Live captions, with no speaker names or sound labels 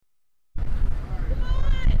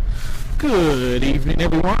Good evening,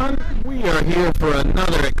 everyone. We are here for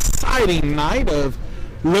another exciting night of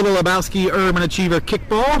Little Lebowski Urban Achiever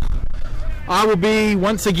Kickball. I will be,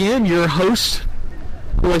 once again, your host,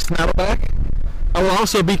 Roy Snattleback. I will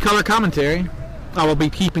also be color commentary. I will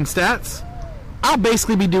be keeping stats. I'll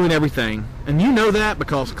basically be doing everything. And you know that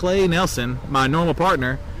because Clay Nelson, my normal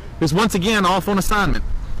partner, is once again off on assignment.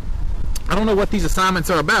 I don't know what these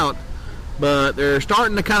assignments are about, but they're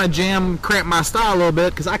starting to kind of cramp my style a little bit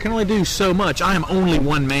because I can only do so much. I am only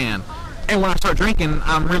one man. And when I start drinking,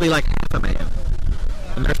 I'm really like half a man.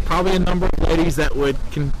 And there's probably a number of ladies that would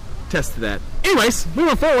contest to that. Anyways,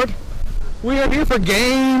 moving forward, we are here for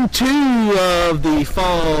Game 2 of the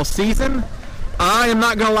fall season. I am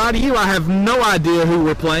not going to lie to you, I have no idea who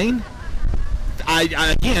we're playing.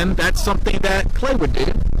 Again, that's something that Clay would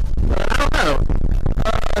do. But I don't know.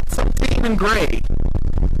 Some team in gray.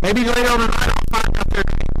 Maybe later on tonight I'll find out their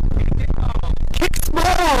Kicks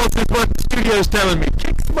balls is what the studio's telling me.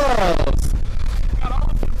 Kicks balls.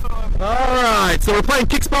 Alright, so we're playing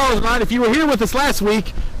Kicks balls tonight. If you were here with us last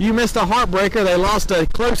week, you missed a heartbreaker. They lost a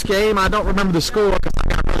close game. I don't remember the score because I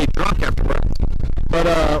got really drunk afterwards. But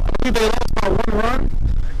I believe they lost by 1 run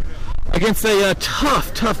against a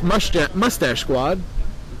tough mustache squad.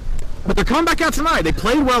 But they're coming back out tonight. They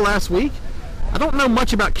played well last week. I don't know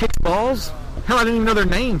much about Kicks balls. Hell, I didn't even know their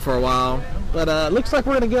name for a while. But looks like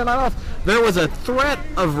we're going to get a night off. There was a threat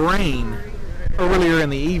of rain earlier in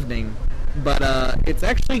the evening. But it's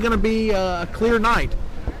actually going to be a clear night.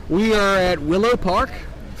 We are at Willow Park,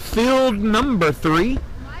 field number 3.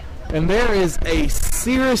 And there is a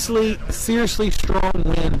seriously strong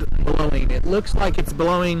wind blowing. It looks like it's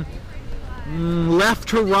blowing left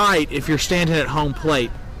to right if you're standing at home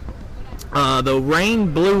plate. The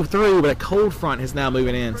rain blew through, but a cold front is now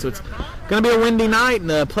moving in. So it's going to be a windy night, and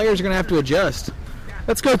the players are going to have to adjust.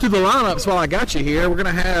 Let's go through the lineups while I got you here. We're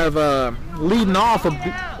going to have leading off will be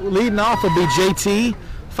JT,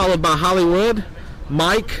 followed by Hollywood,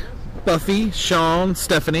 Mike, Buffy, Shawn,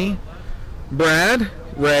 Stephanie, Brad,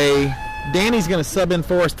 Ray. Danny's going to sub in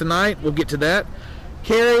for us tonight. We'll get to that.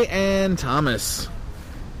 Carrie and Thomas.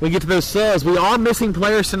 We get to those subs. We are missing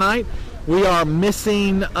players tonight. We are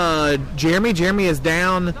missing Jeremy. Jeremy is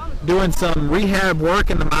down doing some rehab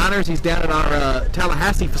work in the minors. He's down at our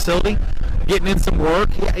Tallahassee facility getting in some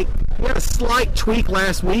work. He had a slight tweak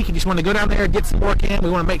last week. He just wanted to go down there and get some work in.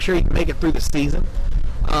 We want to make sure he can make it through the season.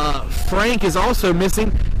 Frank is also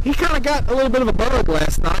missing. He kind of got a little bit of a bug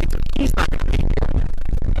last night. So he's not going to be here.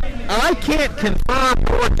 I can't confirm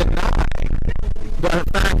or deny the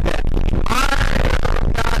fact that he might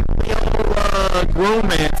have got the old grown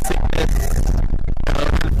man sickness.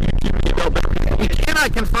 We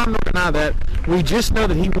cannot confirm or deny that. We just know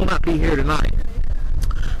that he will not be here tonight.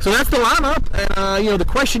 So that's the lineup. And the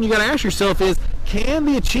question you got to ask yourself is, can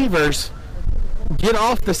the Achievers get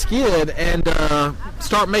off the skid and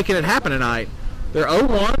start making it happen tonight? They're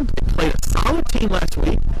 0-1. They played a solid team last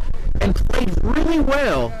week and played really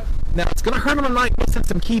well. Now, it's going to hurt them tonight missing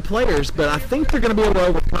some key players, but I think they're going to be able to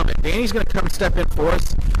overcome it. Danny's going to come step in for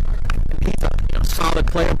us. He's a solid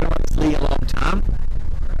player, been on this league a long time.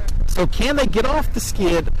 So can they get off the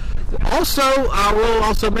skid? Also, I will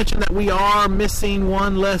also mention that we are missing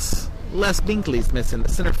one Les Binkley's missing, the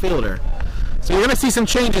center fielder. So you're going to see some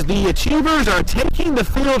changes. The Achievers are taking the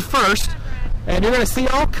field first, and you're going to see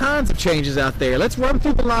all kinds of changes out there. Let's run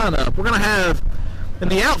through the lineup. We're going to have in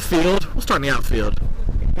the outfield, we'll start in the outfield.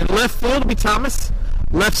 In left field will be Thomas.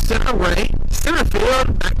 Left center, Ray. Center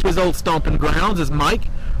field, back to his old stomping grounds, is Mike.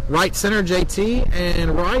 Right center, JT.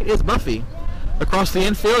 And right is Buffy. Across the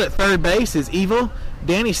infield at third base is Evil.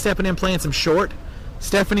 Danny's stepping in playing some short.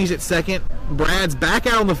 Stephanie's at second. Brad's back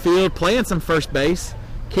out on the field playing some first base.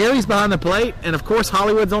 Carrie's behind the plate. And, of course,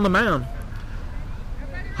 Hollywood's on the mound.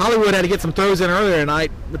 Hollywood had to get some throws in earlier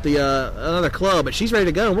tonight with the another club, but she's ready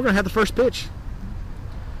to go. We're going to have the first pitch.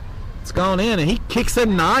 It's gone in, and he kicks a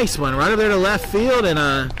nice one right over there to left field,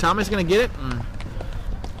 and Tommy's going to get it and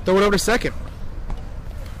throw it over to second.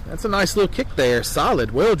 That's a nice little kick there. Solid,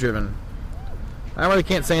 well-driven. I really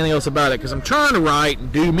can't say anything else about it because I'm trying to write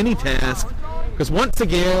and do many tasks because, once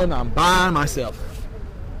again, I'm by myself.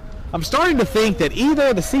 I'm starting to think that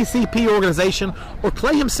either the CCP organization or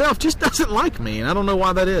Clay himself just doesn't like me, and I don't know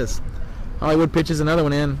why that is. Hollywood pitches another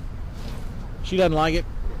one in. She doesn't like it.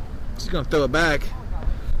 She's going to throw it back.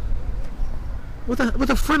 With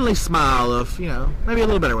a friendly smile of, maybe a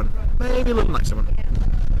little better one. Maybe a little nicer one.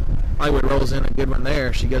 Hollywood rolls in a good one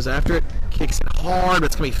there. She goes after it, kicks it hard, but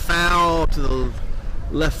it's going to be foul to the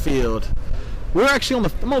left field. We're actually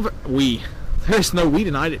There's no we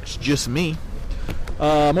tonight. It's just me.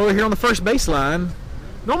 I'm over here on the first baseline.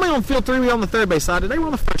 Normally on field 3, we're on the third base side. Today we're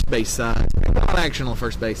on the first base side. A lot of action on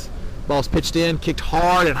first base. Ball's pitched in, kicked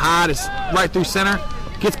hard and high, just right through center.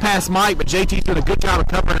 Gets past Mike, but JT's doing a good job of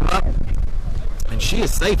covering him up. And she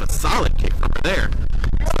is safe. A solid kick from her there.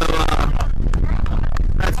 So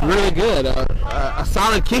that's really good. A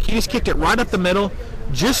solid kick. He just kicked it right up the middle,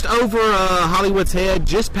 just over Hollywood's head,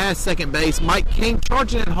 just past second base. Mike came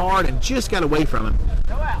charging it hard and just got away from him.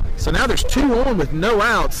 So now there's 2 on with no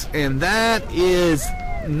outs, and that is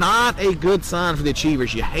not a good sign for the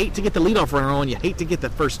Achievers. You hate to get the leadoff runner on. You hate to get the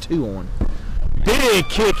first 2 on. Big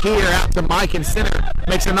kick here out to Mike in center.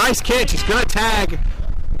 Makes a nice catch. He's going to tag.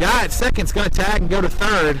 Guy at second's going to tag and go to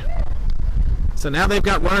third. So now they've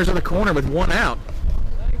got runners on the corner with 1 out.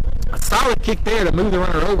 A solid kick there to move the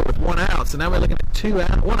runner over with 1 out. So now we're looking at 2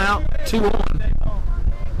 out, 1 out, 2 on.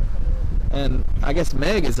 And I guess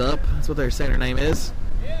Meg is up. That's what they're saying her name is.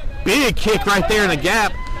 Big kick right there in the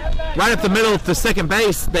gap. Right up the middle to second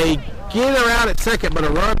base. They get her out at second, but a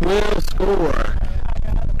run will score.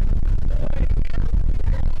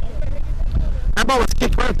 That ball was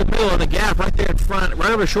kicked right up the middle in the gap, right there in front,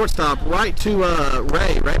 right over shortstop, right to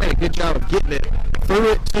Ray. Ray made a good job of getting it. Threw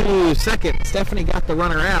it to second. Stephanie got the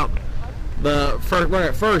runner out. The first runner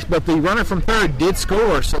at first, but the runner from third did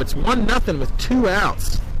score, so it's 1-0 with 2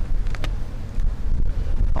 outs.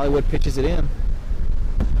 Hollywood pitches it in.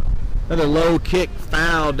 Another low kick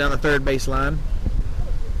fouled down the third base line.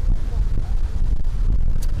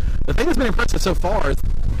 The thing that's been impressive so far is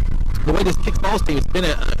the way this kickballs team has been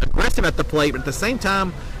aggressive at the plate, but at the same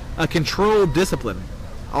time, a controlled discipline.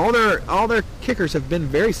 All their kickers have been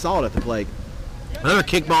very solid at the plate. Another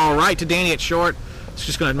kickball right to Danny at short. It's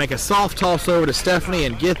just going to make a soft toss over to Stephanie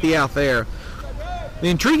and get the out there. The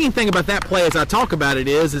intriguing thing about that play as I talk about it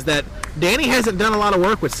is that Danny hasn't done a lot of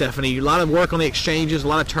work with Stephanie, a lot of work on the exchanges, a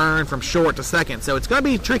lot of turn from short to second. So it's going to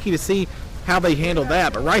be tricky to see how they handle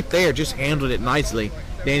that. But right there, just handled it nicely.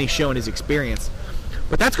 Danny showing his experience.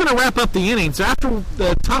 But that's going to wrap up the inning. So after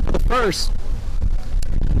the top of the first,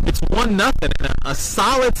 it's 1-0 and a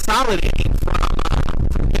solid inning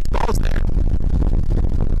from his balls there.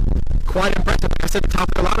 Quite impressive. Like I said, the top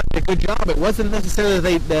of the lineup did a good job. It wasn't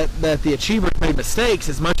necessarily that the Achievers made mistakes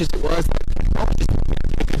as much as it was that the just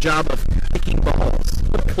did a good job of kicking balls.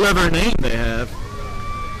 What a clever name they have.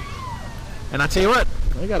 And I tell you what,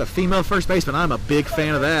 they got a female first baseman. I'm a big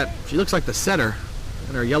fan of that. She looks like the setter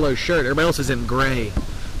in her yellow shirt. Everybody else is in gray.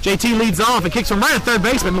 JT leads off and kicks from right at third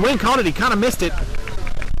baseman. The wind caught it. He kind of missed it.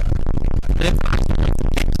 And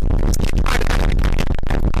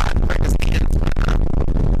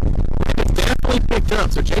it's definitely picked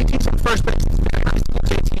up. So JT's on first base. It's very nice to get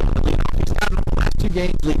JT on the lead off. He's gotten the last 2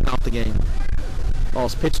 games leading off the game.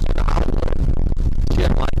 Ball's pitched to Hollywood. She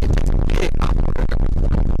doesn't like it. Takes a big Hollywood at every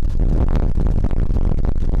point.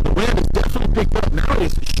 The wind has definitely picked up. Now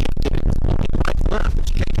it's shifted. It's only right left.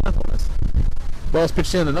 It's changed up on us. Ball's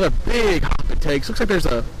pitched in. Another big hop it takes. Looks like there's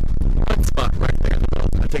a white spot right there in the middle.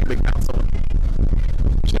 I take a big bounce on it.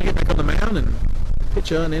 She's going to get back on the mound and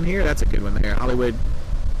pitch on in here. That's a good one there. Hollywood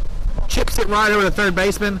chips it right over the third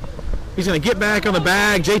baseman. He's going to get back on the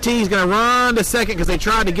bag. JT's going to run to second because they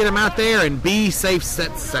tried to get him out there, and B safe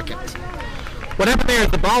set second. What happened there is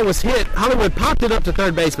the ball was hit. Hollywood popped it up to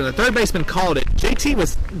third baseman. The third baseman called it. JT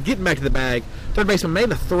was getting back to the bag. Third baseman made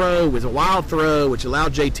the throw. It was a wild throw, which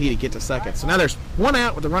allowed JT to get to second. So now there's 1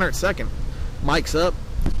 out with the runner at second. Mike's up,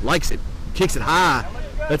 likes it, kicks it high.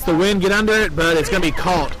 Lets the wind get under it, but it's going to be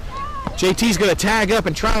caught. JT's going to tag up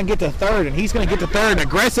and try and get to third, and he's going to get to third and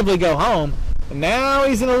aggressively go home. And now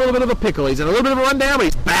he's in a little bit of a pickle. He's in a little bit of a rundown, but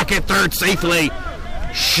he's back at third safely,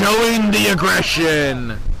 showing the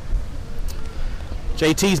aggression.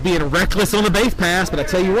 JT's being reckless on the base pass, but I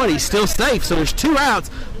tell you what, he's still safe. So there's 2 outs.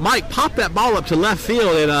 Mike popped that ball up to left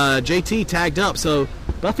field, and JT tagged up. So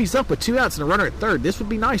Buffy's up with 2 outs and a runner at third. This would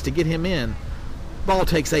be nice to get him in. Ball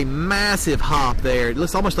takes a massive hop there. It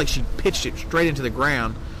looks almost like she pitched it straight into the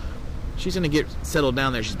ground. She's going to get settled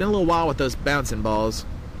down there. She's been a little while with those bouncing balls.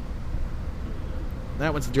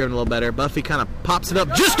 That one's driven a little better. Buffy kind of pops it up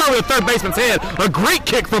just over the third baseman's head. A great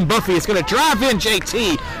kick from Buffy. It's going to drive in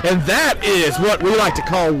JT, and that is what we like to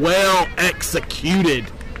call well executed.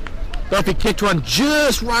 Buffy kicked one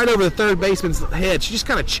just right over the third baseman's head. She just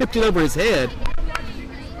kind of chipped it over his head.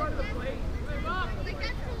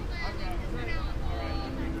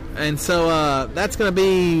 And so that's going to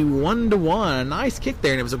be 1-1. Nice kick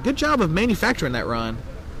there, and it was a good job of manufacturing that run.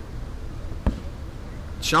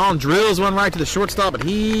 Shawn drills one right to the shortstop, but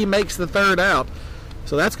he makes the third out.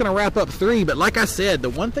 So that's going to wrap up 3. But like I said,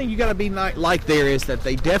 the one thing you got to be like there is that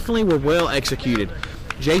they definitely were well executed.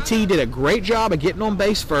 JT did a great job of getting on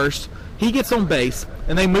base first. He gets on base,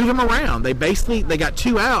 and they move him around. They got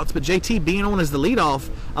 2 outs, but JT being on as the leadoff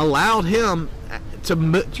allowed him to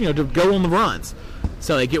go on the runs.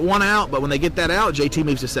 So they get 1 out, but when they get that out, JT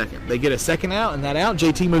moves to second. They get a second out, and that out,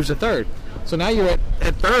 JT moves to third. So now you're at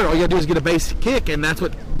third. All you got to do is get a base kick, and that's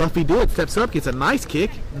what Buffy did. Steps up, gets a nice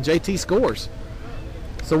kick, and JT scores.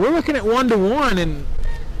 So we're looking at 1-1, and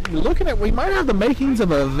we might have the makings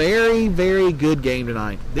of a very, very good game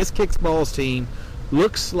tonight. This Kickballs team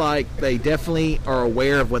looks like they definitely are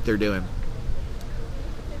aware of what they're doing.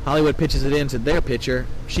 Hollywood pitches it in to their pitcher.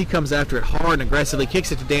 She comes after it hard and aggressively, kicks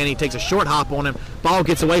it to Danny, takes a short hop on him. Ball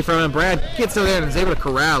gets away from him. Brad gets over there and is able to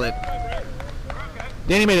corral it.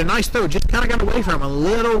 Danny made a nice throw, just kind of got away from him a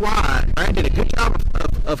little wide. Brad did a good job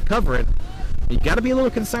of covering. You got to be a little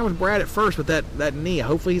concerned with Brad at first with that knee.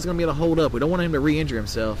 Hopefully he's going to be able to hold up. We don't want him to re-injure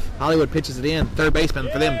himself. Hollywood pitches it in. Third baseman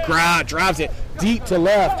for them drives it deep to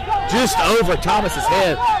left, just over Thomas's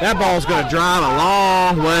head. That ball's going to drive a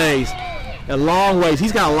long ways. A long ways.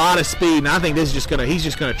 He's got a lot of speed, and I think he's just going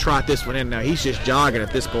to trot this one in now. He's just jogging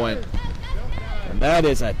at this point. And that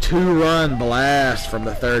is a 2-run blast from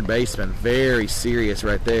the third baseman. Very serious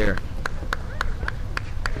right there.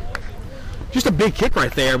 Just a big kick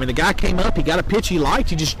right there. I mean, the guy came up, he got a pitch he liked,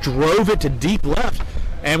 he just drove it to deep left.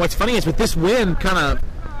 And what's funny is with this wind kind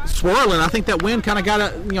of swirling, I think that wind kind of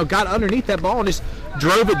got underneath that ball and just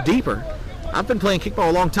drove it deeper. I've been playing kickball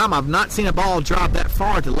a long time. I've not seen a ball drop that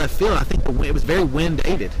far to left field. I think it was very wind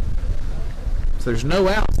aided. So there's no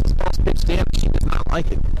outs. This ball's pitched in. She does not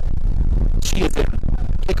like it. She is a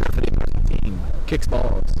kicker for the opposing team. Kicks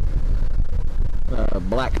balls.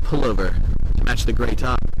 Black pullover to match the gray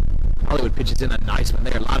top. Hollywood pitches in a nice one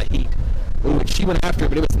there. A lot of heat. Ooh, and she went after it,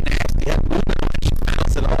 but it was nasty. Had movement on it. She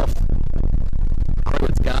bounced it off.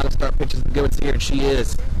 Hollywood's got to start pitching some good here, and she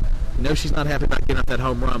is. You know she's not happy about getting off that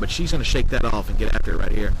home run, but she's going to shake that off and get after it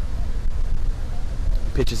right here.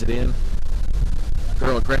 Pitches it in.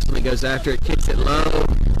 Girl aggressively goes after it, kicks it low.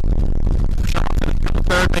 Shawn's going to come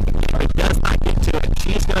third, but does not get to it.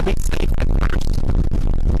 She's going to be safe at first.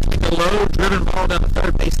 Take a low, driven ball down the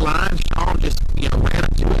third base line. Shawn just, ran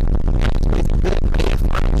up to it. It's good. Made it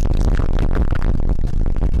first.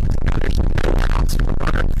 There's no outs for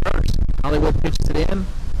runner at first. Hollywood pitches it in.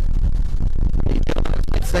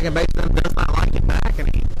 Second baseman does not like it back,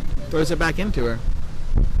 and he throws it back into her.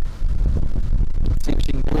 Let's see if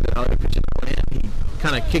she can do it. Hollywood pitches it in. He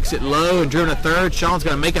kind of kicks it low and driven to third. Shawn's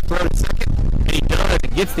going to make a throw to second, and he does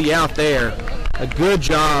and gets the out there. A good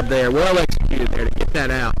job there. Well executed there to get that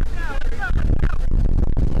out.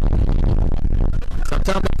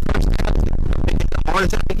 Sometimes the first out is the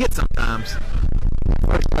hardest out to get sometimes.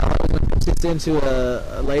 First out, Hollywood puts it into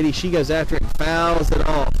a lady. She goes after it and fouls it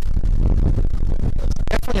off.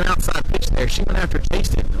 Definitely an outside pitch there. She went after it,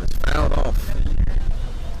 chased it, and it was fouled off.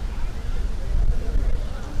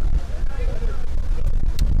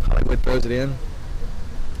 Hollywood throws it in.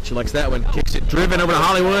 She likes that one. Kicks it, driven over to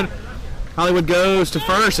Hollywood. Hollywood goes to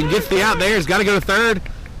first and gets the out there. He's got to go to third.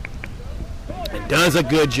 And does a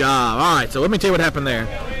good job. All right, so let me tell you what happened there.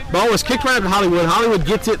 Ball was kicked right up to Hollywood. Hollywood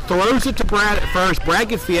gets it, throws it to Brad at first. Brad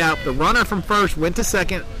gets the out. The runner from first went to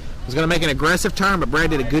second. Was going to make an aggressive turn, but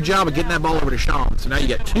Brad did a good job of getting that ball over to Shawn. So now you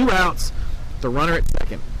got 2 outs. The runner at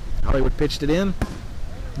second. Hollywood pitched it in.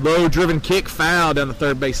 Low driven kick, foul down the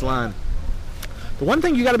third base line. The one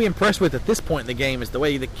thing you got to be impressed with at this point in the game is the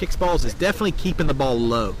way the kicks balls is definitely keeping the ball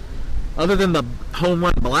low. Other than the home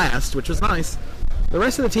run blast, which was nice, the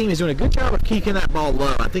rest of the team is doing a good job of keeping that ball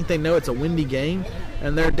low. I think they know it's a windy game,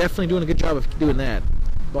 and they're definitely doing a good job of doing that.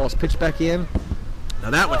 Ball's pitched back in.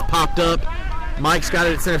 Now that one's popped up. Mike's got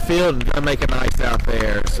it at center field and going to make a nice out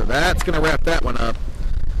there. So that's going to wrap that one up.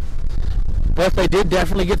 But they did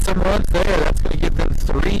definitely get some runs there. That's going to give them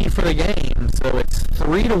 3 for the game. So it's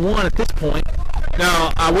 3-1 at this point.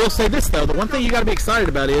 Now, I will say this, though. The one thing you got to be excited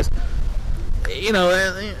about is,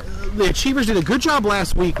 the Achievers did a good job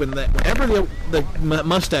last week whenever the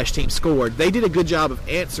Mustache team scored. They did a good job of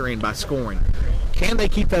answering by scoring. Can they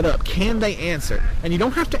keep that up? Can they answer? And you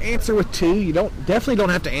don't have to answer with 2. You definitely don't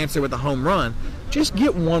have to answer with a home run. Just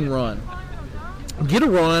get 1 run. Get a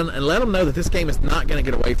run and let them know that this game is not going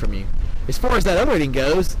to get away from you. As far as that other inning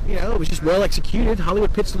goes, it was just well executed.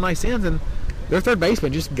 Hollywood pitched some nice ends, and their third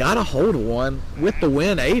baseman just got a hold of one with the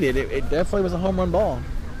wind aided. It definitely was a home run ball.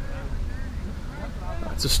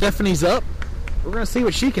 So Stephanie's up. We're going to see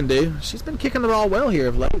what she can do. She's been kicking the ball well here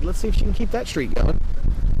of late. Let's see if she can keep that streak going.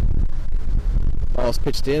 Ball's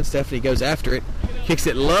pitched in. Stephanie goes after it. Kicks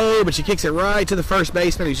it low, but she kicks it right to the first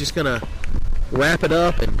baseman. He's just going to wrap it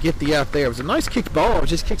up and get the out there. It was a nice kicked ball. It was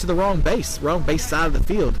just kicked to the wrong base side of the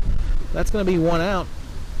field. That's going to be 1 out.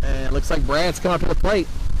 And it looks like Brad's come up to the plate.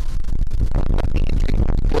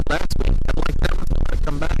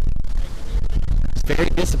 very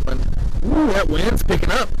disciplined. Ooh, that wind's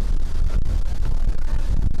picking up.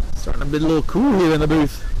 Starting to be a little cool here in the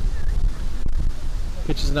booth.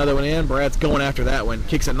 Pitches another one in. Brad's going after that one.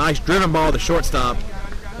 Kicks a nice driven ball to shortstop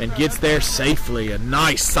and gets there safely. A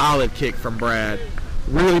nice, solid kick from Brad.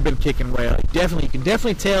 Really been kicking well. You can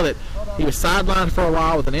definitely tell that he was sidelined for a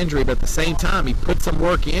while with an injury, but at the same time, he put some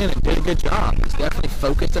work in and did a good job. He's definitely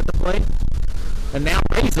focused at the plate. And now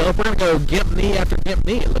Ray's up. We're going to go gimp knee after gimp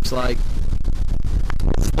knee, it looks like.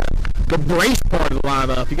 It's the brace part of the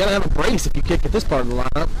lineup. You got to have a brace if you kick at this part of the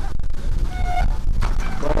lineup.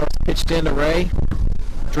 Ball's pitched into Ray.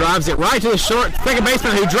 Drives it right to the short second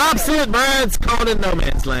baseman who drops it. Brad's caught in no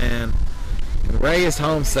man's land. And Ray is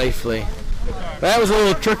home safely. That was a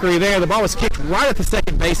little trickery there. The ball was kicked right at the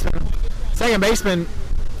second baseman. Second baseman,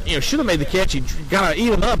 should have made the catch. He got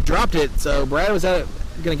even up, dropped it. So Brad was going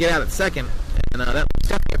to get out at second. And that was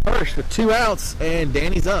Stephanie at first with 2 outs, and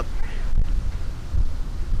Danny's up.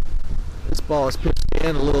 This ball is pitched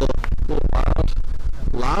in a little wild.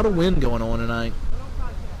 A lot of wind going on tonight.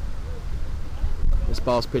 This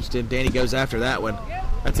ball's pitched in. Danny goes after that one.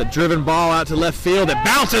 That's a driven ball out to left field. It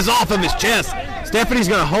bounces off of his chest. Stephanie's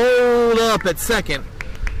going to hold up at second.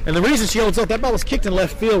 And the reason she holds up, that ball was kicked in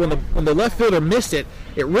left field. When the left fielder missed it,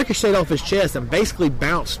 it ricocheted off his chest and basically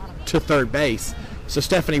bounced to third base. So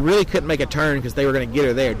Stephanie really couldn't make a turn because they were going to get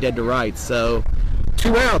her there, dead to right. So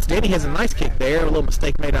 2 outs. Danny has a nice kick there. A little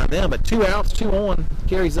mistake made on them, but 2 outs, 2 on.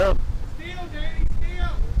 Carries up. Steal, Danny,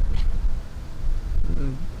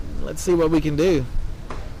 steal. Let's see what we can do.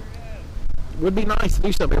 Would be nice to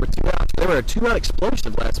do something with 2 outs. They were a 2-out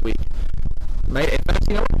explosive last week. In fact,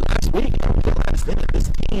 last week,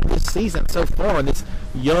 this team this season so far in this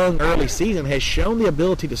young early season has shown the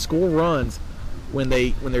ability to score runs when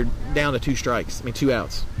they're down to 2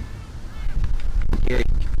 outs. Gary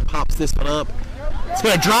pops this one up. It's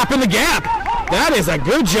going to drop in the gap. That is a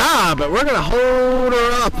good job, but we're going to hold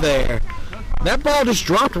her up there. That ball just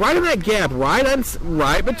dropped right in that gap,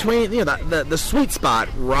 right between the sweet spot,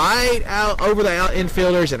 right out over the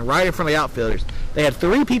infielders and right in front of the outfielders. They had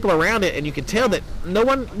 3 people around it, and you can tell that no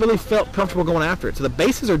one really felt comfortable going after it. So the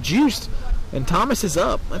bases are juiced, and Thomas is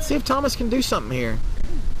up. Let's see if Thomas can do something here.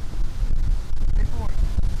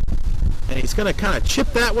 And he's going to kind of chip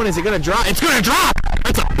that one. Is it going to drop? It's going to drop!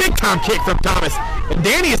 That's a big-time kick from Thomas. And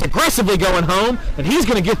Danny is aggressively going home, and he's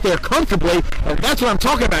going to get there comfortably. And that's what I'm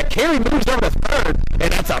talking about. Carrie moves over to third,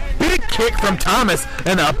 and that's a big kick from Thomas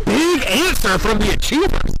and a big answer from the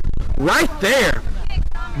Achievers. Right there.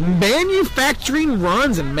 Manufacturing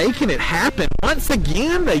runs and making it happen. Once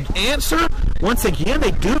again, they answer. Once again,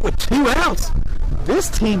 they do it with 2 outs. This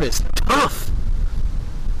team is tough.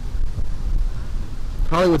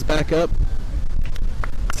 Hollywood's back up.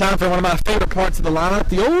 It's time for one of my favorite parts of the lineup,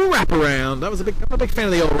 the old wraparound. I'm a big fan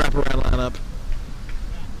of the old wraparound lineup.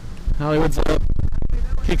 Hollywood's up.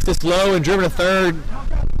 Kicks this low and driven to third.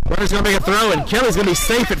 Runner's going to make a throw, and Kelly's going to be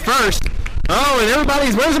safe at first. Oh, and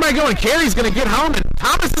where's everybody going? Carrie's going to get home, and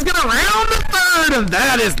Thomas is going to round to third, and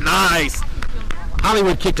that is nice.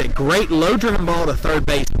 Hollywood kicked a great low-driven ball to third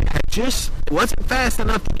base. It wasn't fast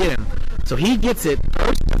enough to get him. So he gets it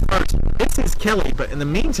first to first. This is Kelly, but in the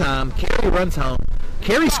meantime, Carrie runs home.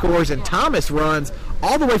 Carrie scores, and Thomas runs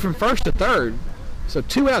all the way from first to third. So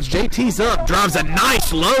 2 outs. JT's up, drives a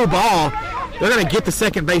nice low ball. They're going to get the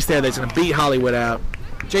second base there. That's going to beat Hollywood out.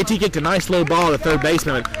 JT kicked a nice low ball to third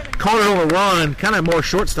baseman, but caught it on a run, kind of more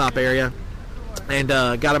shortstop area, and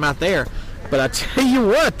got him out there. But I tell you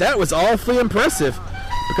what, that was awfully impressive,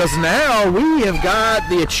 because now we have got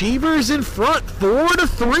the Achievers in front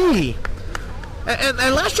 4-3. And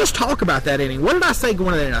let's just talk about that inning. What did I say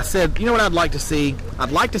going in there? I said, you know what I'd like to see?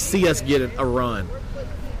 I'd like to see us get a run.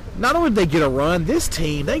 Not only did they get a run, this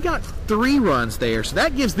team, they got 3 runs there. So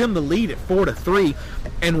that gives them the lead at 4-3.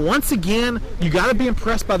 And once again, you got to be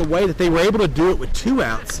impressed by the way that they were able to do it with 2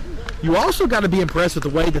 outs. You also got to be impressed with the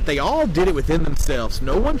way that they all did it within themselves.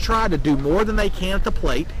 No one tried to do more than they can at the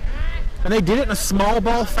plate. And they did it in a small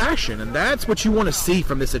ball fashion, and that's what you want to see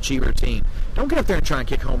from this Achiever team. Don't get up there and try and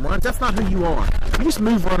kick home runs. That's not who you are. You just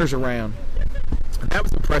move runners around. And that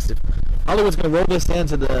was impressive. Hollywood's going to roll this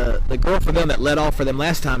into the girl for them that led off for them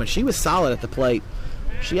last time, and she was solid at the plate.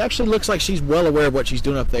 She actually looks like she's well aware of what she's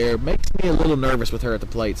doing up there. Makes me a little nervous with her at the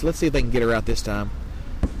plate, so let's see if they can get her out this time.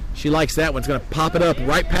 She likes that one. It's going to pop it up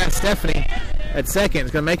right past Stephanie at second.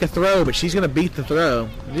 It's going to make a throw, but she's going to beat the throw.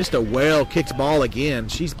 Just a well-kicked ball again.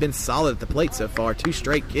 She's been solid at the plate so far. 2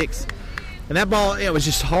 straight kicks. And that ball, it was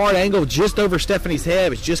just hard angle just over Stephanie's head. It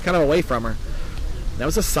was just kind of away from her. That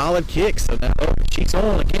was a solid kick. So now she's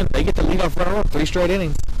on again. They get the leadoff runner on 3 straight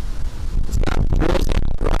innings. It's got drills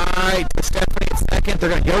right to Stephanie at second. They're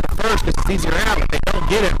going to go to first because it's easier out. If they don't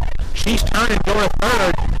get it, she's turning to go to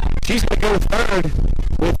third. She's going to go to third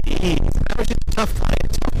with ease. That was just a tough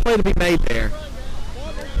play to be made there.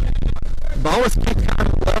 Ball was kicked kind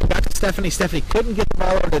of low. Got to Stephanie. Stephanie couldn't get the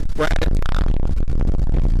ball over to Brad in time.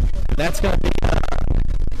 And that's going to be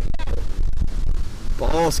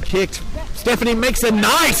ball's kicked. Stephanie makes a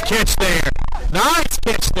nice catch there. Nice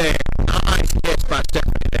catch there. Nice catch by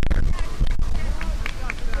Stephanie there.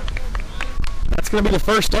 That's going to be the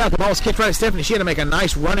first out. The ball was kicked right at Stephanie. She had to make a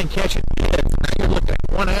nice running catch. It did. Now you're looking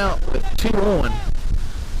at 1 out with 2 on.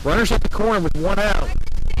 Runners at the corner with 1 out.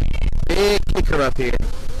 Big kicker up here.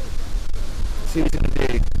 Let's see what he's going to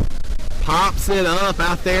do. Pops it up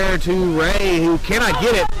out there to Ray, who cannot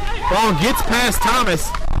get it. Ball gets past Thomas.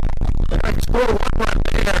 Score 1 run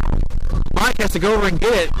there. Mike has to go over and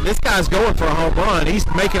get it. This guy's going for a home run. He's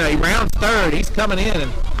making a round third. He's coming in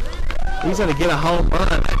and he's going to get a home run.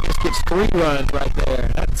 That just gets 3 runs right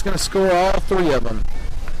there. That's going to score all 3 of them.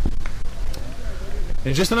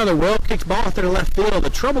 And just another well-kicked ball out there to left field. The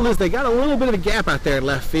trouble is they got a little bit of a gap out there in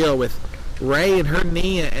left field with Ray and her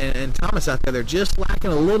knee and Thomas out there. They're just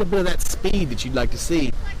lacking a little bit of that speed that you'd like to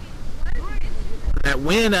see. That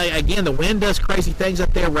wind, again, the wind does crazy things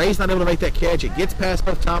up there. Ray's not able to make that catch. It gets past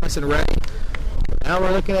both Thomas and Ray. Now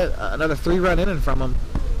we're looking at another 3-run inning from them.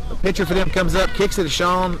 The pitcher for them comes up, kicks it to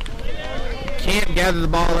Shawn. Can't gather the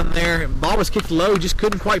ball in there. The ball was kicked low, just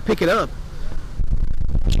couldn't quite pick it up.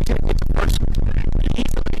 She's going to get the first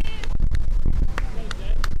easily.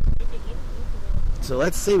 So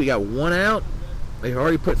let's see, we got 1 out. They've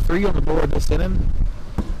already put 3 on the board this inning.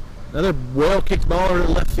 Another well-kicked ball over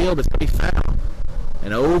the left field, but it's going to be foul.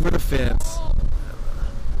 And over the fence.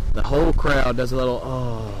 The whole crowd does a little,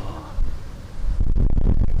 oh.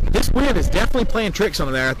 This wind is definitely playing tricks on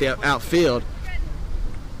them there at the outfield.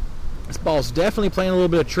 This ball's definitely playing a little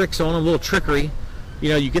bit of tricks on them, a little trickery. You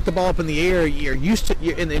know, you get the ball up in the air, you're used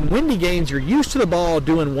to, in windy games, you're used to the ball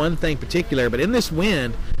doing one thing particular, but in this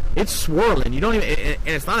wind, it's swirling. You don't even, and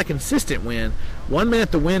it's not a consistent wind. 1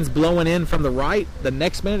 minute the wind's blowing in from the right, the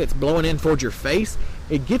next minute it's blowing in towards your face.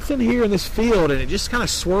 It gets in here in this field and it just kind of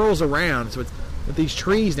swirls around. So it's, with these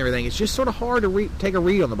trees and everything, it's just sort of hard to take a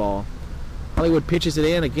read on the ball. Hollywood pitches it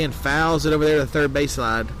in, again fouls it over there to the third base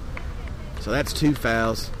side. So that's 2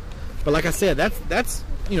 fouls. But like I said, that's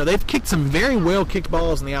you know, they've kicked some very well kicked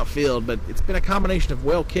balls in the outfield, but it's been a combination of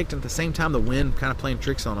well kicked and at the same time the wind kind of playing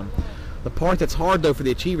tricks on them. The part that's hard though for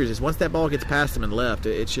the Achievers is once that ball gets past them and left,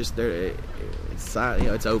 it's just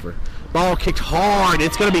it's over. Ball kicked hard.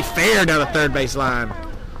 It's going to be fair down the third base line.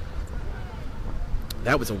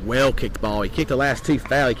 That was a well-kicked ball. He kicked the last 2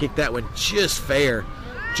 foul. He kicked that one just fair,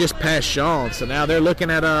 just past Shawn. So now they're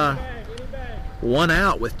looking at 1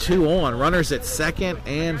 out with 2 on. Runners at second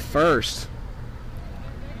and first.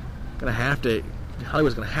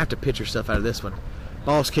 Hollywood's going to have to pitch herself out of this one.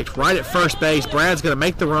 Ball's kicked right at first base. Brad's going to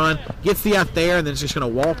make the run, gets the out there, and then is just going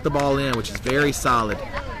to walk the ball in, which is very solid.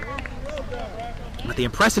 But the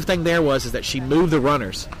impressive thing there is that she moved the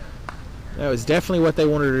runners. That was definitely what they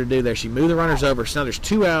wanted her to do there. She moved the runners over. So now there's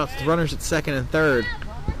 2 outs, the runners at second and third.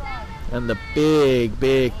 And the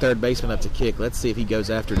big third baseman up to kick. Let's see if he goes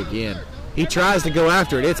after it again. He tries to go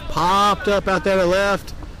after it. It's popped up out there to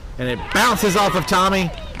left, and it bounces off of Tommy.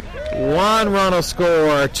 1 run will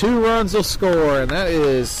score. 2 runs will score, and that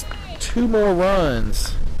is 2 more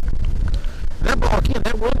runs. That ball, again,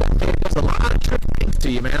 that wind out there does a lot of tricky things to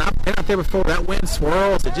you, man. I've been out there before. That wind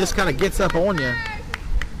swirls. It just kind of gets up on you.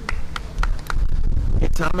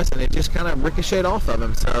 Hit Thomas, and it just kind of ricocheted off of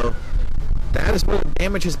him. So that is where the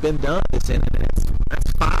damage has been done this inning.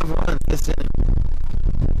 That's 5 runs this inning.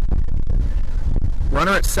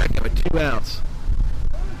 Runner at second with 2 outs.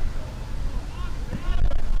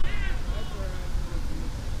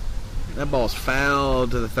 That ball's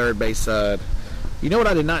fouled to the third base side. You know what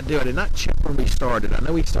I did not do? I did not check when we started. I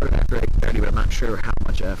know we started after 8:30, but I'm not sure how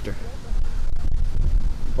much after.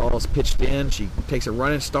 Ball's pitched in. She takes a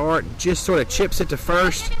running start, just sort of chips it to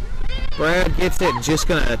first. Brad gets it and just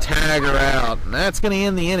going to tag her out. And that's going to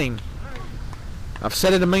end the inning. I've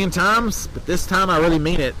said it a million times, but this time I really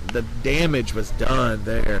mean it. The damage was done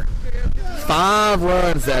there. 5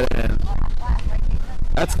 runs that inning.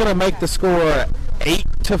 That's going to make the score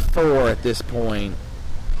 8-4 at this point.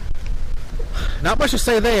 Not much to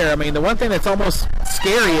say there. I mean, the one thing that's almost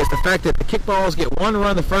scary is the fact that the kickballs get 1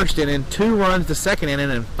 run the first inning, 2 runs the second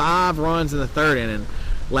inning, and 5 runs in the third inning.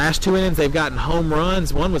 Last 2 innings, they've gotten home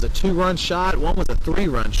runs. One was a 2-run shot. One was a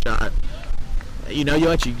 3-run shot. You know,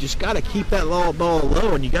 you just got to keep that ball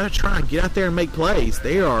low, and you got to try and get out there and make plays.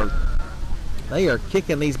 They are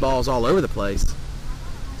kicking these balls all over the place.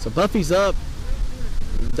 So Buffy's up.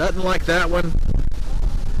 Doesn't like that one.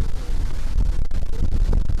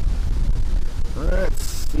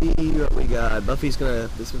 we got? Buffy's gonna,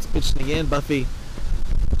 this one's pitching again. Buffy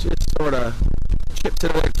just sort of chips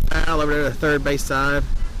it away, foul over there to the third base side.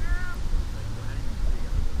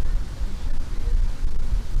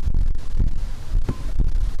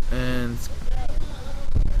 And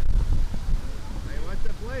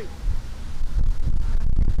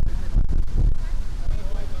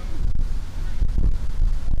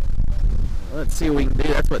let's see what we can do.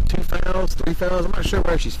 That's what, 2 fouls, 3 fouls? I'm not sure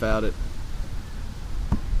where she's fouled it.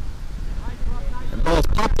 And ball's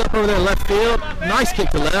popped up over there left field. Nice kick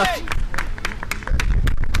to left.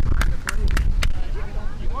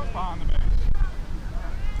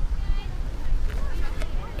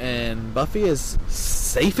 And Buffy is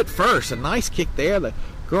safe at first. A nice kick there. The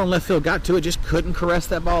girl in left field got to it, just couldn't caress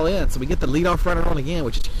that ball in. So we get the leadoff runner on again,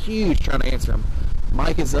 which is huge, trying to answer him.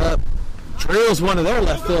 Mike is up. Drills one to their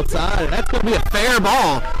left field side, and that's going to be a fair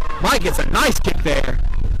ball. Mike gets a nice kick there.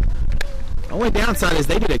 The only downside is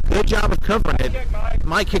they did a good job of covering it.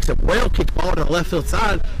 Mike kicks a well kicked ball to the left field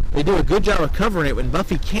side. They do a good job of covering it when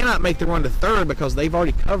Buffy cannot make the run to third because they've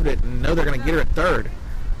already covered it and know they're going to get her at third.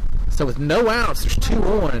 So with no outs, there's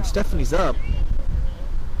 2-1, and Stephanie's up.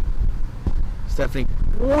 Stephanie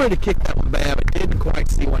wanted to kick that one bad, but didn't quite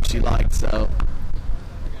see what she liked. So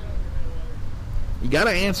you got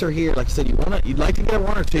to answer here. Like I said, you'd like to get a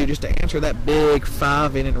 1 or 2 just to answer that big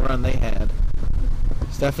 5-inning run they had.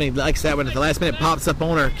 Stephanie likes that one. At the last minute, pops up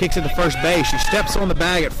on her, kicks it to first base. She steps on the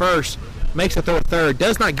bag at first, makes a throw at third,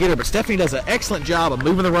 does not get her, but Stephanie does an excellent job of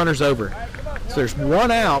moving the runners over. So there's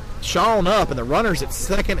 1 out, Shawn up, and the runners at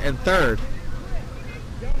second and third.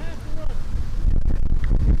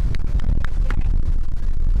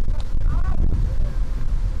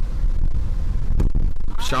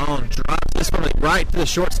 Shawn drives this one right to the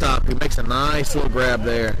shortstop, who makes a nice little grab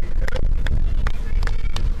there.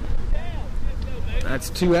 That's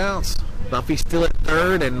 2 outs. Buffy's still at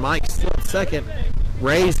third, and Mike's still at second.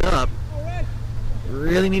 Ray's up.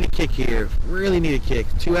 Really need a kick here. Really need a kick.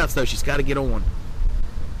 2 outs, though. She's got to get on.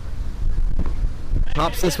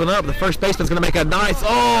 Pops this one up. The first baseman's going to make a nice...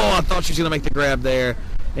 Oh, I thought she was going to make the grab there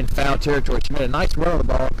in foul territory. She made a nice run on the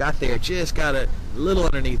ball. Got there. Just got it a little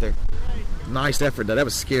underneath her. Nice effort, though. That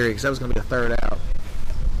was scary because that was going to be the 3rd out.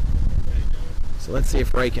 So let's see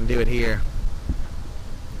if Ray can do it here.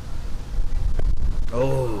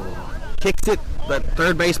 Oh, kicks it, but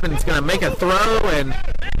third baseman is going to make a throw, and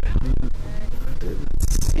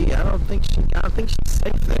let's see, I don't think she's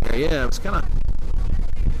safe there. Yeah, it was kind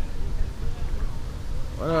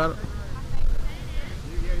of.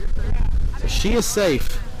 So she is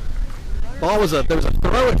safe. There was a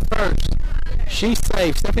throw at first. She's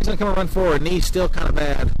safe. Stephanie's going to come and run forward. Knee's still kind of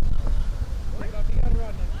bad.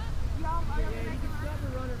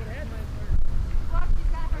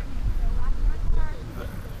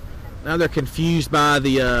 Now they're confused by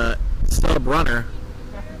the sub runner.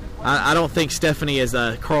 I don't think Stephanie is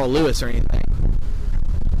Carl Lewis or anything.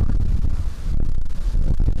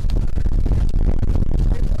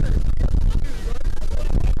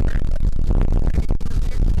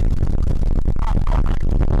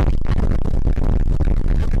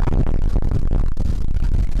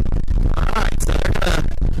 Alright, so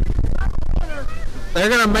they're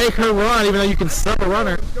gonna make her run even though you can sub a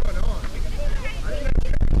runner.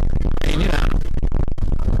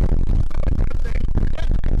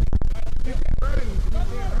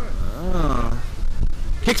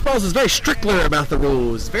 Kickballs is very strickler about the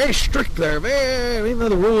rules. Very strickler. Even though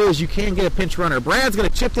the rule is you can get a pinch runner. Brad's going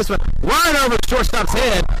to chip this one right over the shortstop's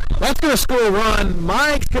head. That's going to score a run.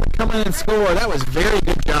 Mike's going to come in and score. That was very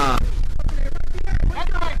good job.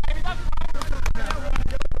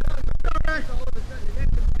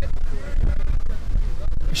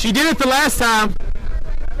 She did it the last time.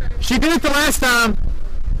 She did it the last time.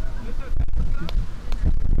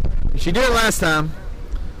 She did it last time.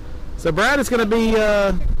 So Brad is going to be,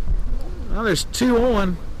 well, there's 2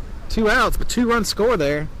 on, 2 outs, but 2-run score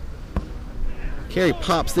there. Carrie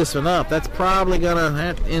pops this one up. That's probably going to,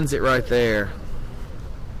 that ends it right there.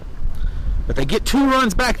 But they get 2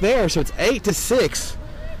 runs back there, so it's 8-6.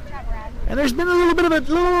 And there's been a little bit of a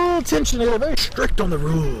little tension. They're very strict on the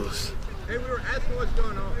rules. Hey, we were asking what's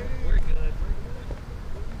going on.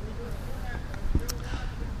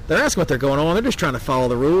 They're asking what they're going on. They're just trying to follow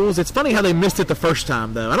the rules. It's funny how they missed it the first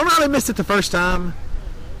time, though. I don't know how they missed it the first time,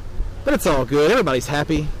 but it's all good. Everybody's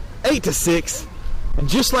happy. 8-6. And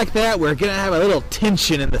just like that, we're going to have a little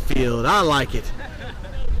tension in the field. I like it.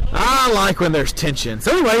 I like when there's tension.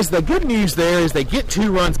 So anyways, the good news there is they get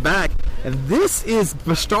 2 runs back, and this is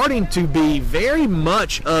starting to be very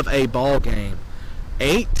much of a ball game.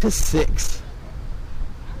 8-6.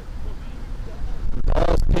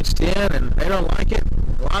 Ball's pitched in, and they don't like it.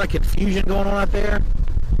 A lot of confusion going on out there.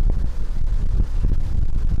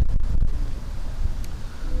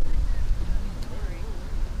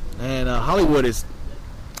 And Hollywood is,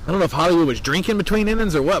 I don't know if Hollywood was drinking between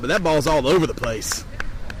innings or what, but that ball's all over the place.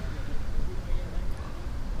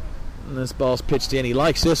 And this ball's pitched in. He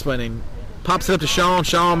likes this one and pops it up to Shawn.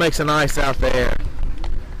 Shawn makes a nice out there.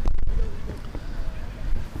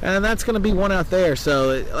 And that's going to be one out there.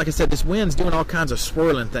 So, like I said, this wind's doing all kinds of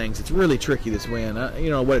swirling things. It's really tricky, this wind. You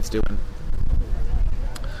know what it's doing.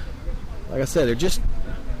 Like I said, they're just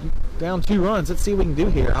down 2 runs. Let's see what we can do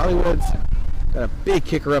here. Hollywood's got a big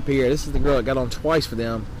kicker up here. This is the girl that got on twice for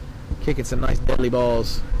them, kicking some nice deadly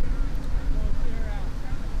balls.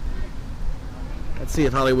 Let's see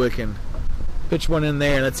if Hollywood can pitch one in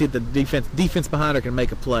there, and let's see if the defense behind her can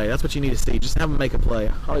make a play. That's what you need to see. Just have them make a play.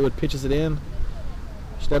 Hollywood pitches it in.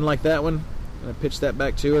 She doesn't like that one. I'm going to pitch that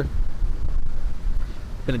back to her.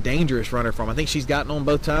 Been a dangerous runner for him. I think she's gotten on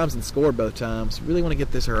both times and scored both times. Really want to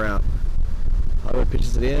get her out. Hollywood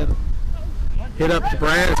pitches it in. Hit up to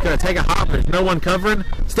Brad. It's going to take a hop. There's no one covering.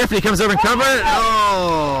 Stephanie comes over and covers it.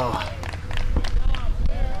 Oh!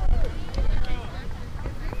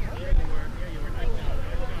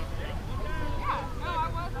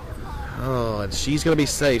 Oh, and she's going to be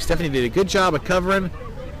safe. Stephanie did a good job of covering.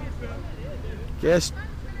 Just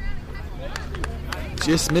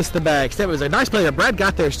missed the bag. It was a nice play that Brad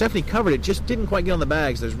got there. Stephanie covered it. Just didn't quite get on the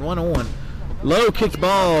bags. There's one on. Low kicked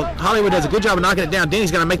ball. Hollywood does a good job of knocking it down.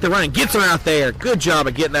 Danny's going to make the run and gets her out there. Good job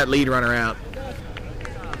of getting that lead runner out.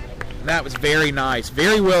 That was very nice.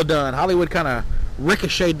 Very well done. Hollywood kind of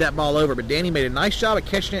ricocheted that ball over, but Danny made a nice job of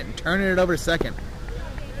catching it and turning it over to second.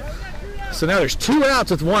 So now there's 2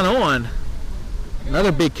 outs with 1 on.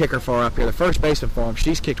 Another big kicker for her up here. The first baseman for him.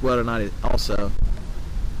 She's kicked well tonight also.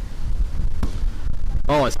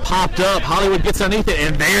 Oh, it's popped up. Hollywood gets underneath it,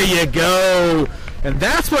 and there you go. And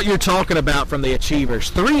that's what you're talking about from the Achievers.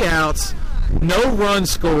 3 outs, no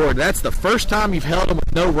runs scored. That's the first time you've held them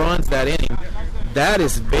with no runs that inning. That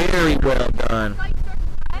is very well done.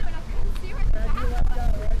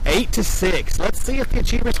 8-6. Let's see if the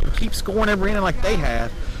Achievers can keep scoring every inning like they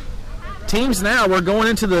have. Teams now, we're going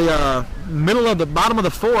into the bottom of the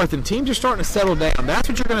 4th, and teams are starting to settle down. That's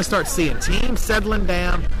what you're going to start seeing. Teams settling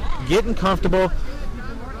down, getting comfortable.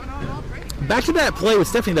 Back to that play with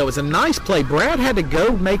Stephanie, though. It was a nice play. Brad had to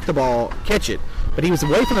go make the ball, catch it, but he was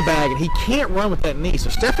away from the bag, and he can't run with that knee. So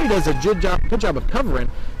Stephanie does a good job of covering.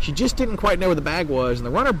 She just didn't quite know where the bag was, and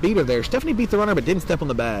the runner beat her there. Stephanie beat the runner, but didn't step on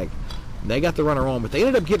the bag. They got the runner on, but they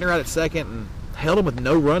ended up getting her out at second and held him with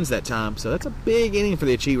no runs that time. So that's a big inning for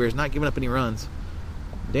the Achievers, not giving up any runs.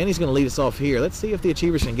 Danny's going to lead us off here. Let's see if the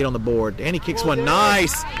Achievers can get on the board. Danny kicks one.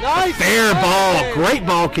 Nice. Fair ball. Great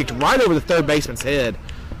ball kicked right over the third baseman's head.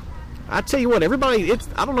 I tell you what, everybody,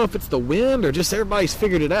 I don't know if it's the wind or just everybody's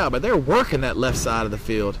figured it out, but they're working that left side of the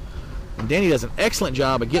field. And Danny does an excellent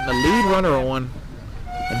job of getting the lead runner on.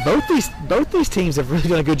 And both these teams have really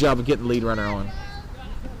done a good job of getting the lead runner on.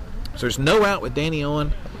 So there's no out with Danny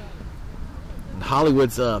on. And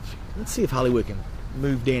Hollywood's up. Let's see if Hollywood can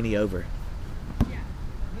move Danny over.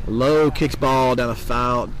 Low kicks ball down the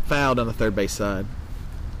foul down the third base side.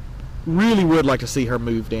 Really would like to see her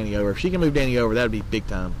move Danny over. If she can move Danny over, that would be big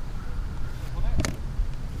time.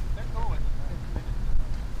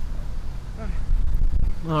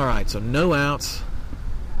 All right, so no outs.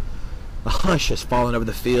 The hush has fallen over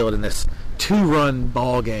the field in this 2-run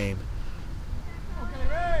ball game.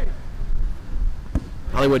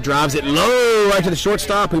 Hollywood drives it low right to the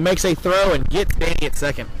shortstop, who makes a throw and gets Danny at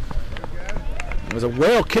second. It was a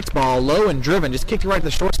well-kicked ball, low and driven. Just kicked it right to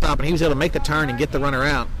the shortstop, and he was able to make the turn and get the runner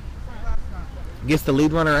out. Gets the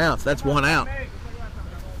lead runner out, so that's 1 out.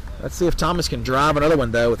 Let's see if Thomas can drive another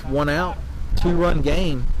one, though, with 1 out. 2-run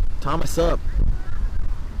game. Thomas up.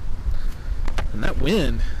 And that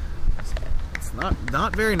wind, it's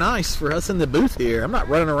not very nice for us in the booth here. I'm not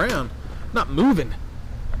running around. I'm not moving.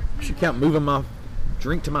 I should count moving my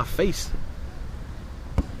drink to my face.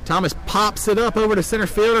 Thomas pops it up over to center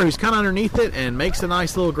fielder, who's kind of underneath it, and makes a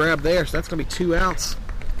nice little grab there. So that's going to be 2 outs.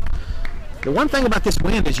 The one thing about this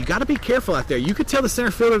wind is you got to be careful out there. You could tell the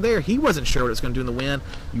center fielder there, he wasn't sure what it was going to do in the wind.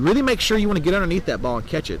 You really make sure you want to get underneath that ball and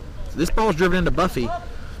catch it. So this ball's driven into Buffy.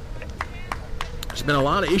 There's been a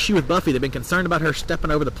lot of issue with Buffy. They've been concerned about her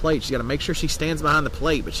stepping over the plate. She's got to make sure she stands behind the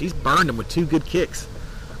plate, but she's burned him with 2 good kicks.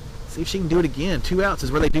 See if she can do it again. 2 outs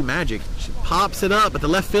is where they do magic. She pops it up, but the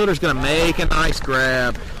left fielder's going to make a nice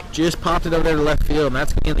grab. Just popped it over there to left field, and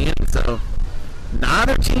that's going to be in the inning. So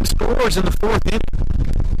neither team scores in the 4th inning.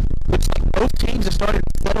 Looks like both teams have started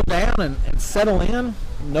to settle down and settle in.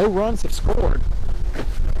 No runs have scored.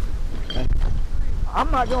 Okay. I'm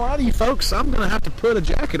not going to lie to you folks. I'm going to have to put a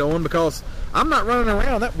jacket on because I'm not running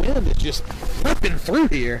around. That wind is just ripping through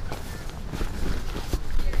here.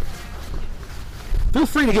 Feel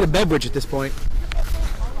free to get a beverage at this point.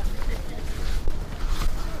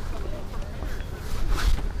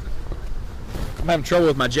 I'm having trouble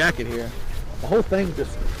with my jacket here. The whole thing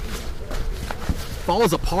just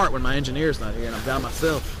falls apart when my engineer's not here and I'm down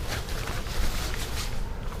myself.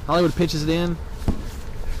 Hollywood pitches it in.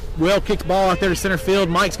 Will kicks ball out there to center field.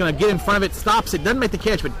 Mike's going to get in front of it, stops it, doesn't make the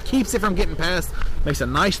catch, but keeps it from getting past. Makes a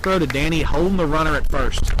nice throw to Danny, holding the runner at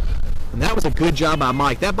first. And that was a good job by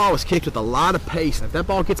Mike. That ball was kicked with a lot of pace, and if that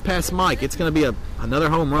ball gets past Mike, it's going to be another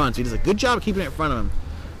home run. So he does a good job of keeping it in front of him.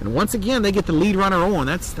 And once again, they get the lead runner on.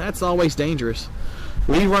 That's always dangerous.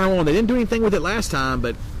 Lead runner on. They didn't do anything with it last time,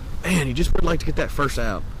 but man, you just would like to get that first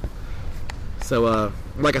out. So,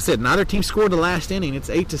 like I said, neither team scored the last inning. It's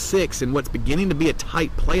 8-6 in what's beginning to be a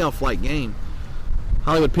tight playoff-like game.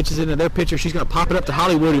 Hollywood pitches into their pitcher. She's going to pop it up to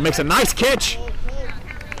Hollywood, who makes a nice catch.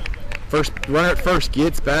 First runner at first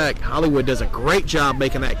gets back. Hollywood does a great job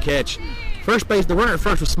making that catch. First base, the runner at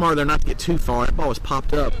first was smart there not to get too far. That ball was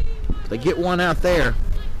popped up. They get one out there.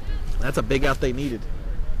 That's a big out they needed.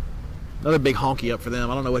 Another big honky up for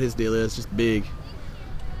them. I don't know what his deal is. Just big.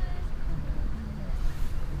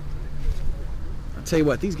 I'll tell you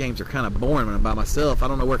what, these games are kind of boring when I'm by myself. I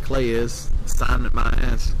don't know where Clay is. Signing at my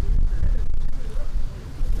ass.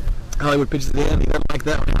 Hollywood pitches it in. He doesn't like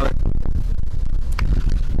that one.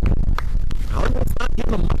 Hollywood's not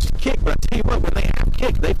giving them much to kick, but I tell you what, when they have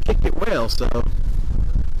kicked, they've kicked it well. So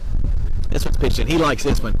this one's pitched in. He likes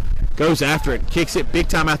this one. Goes after it. Kicks it big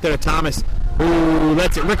time out there to Thomas. Ooh,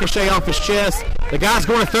 lets it ricochet off his chest. The guy's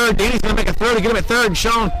going to third. Danny's going to make a throw to get him at third, and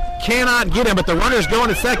Shawn cannot get him, but the runner's going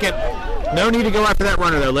to second. No need to go after that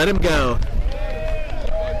runner, though. Let him go.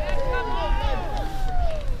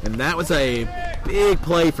 And that was a big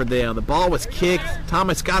play for them. The ball was kicked.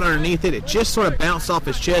 Thomas got underneath it. It just sort of bounced off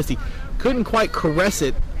his chest. He couldn't quite caress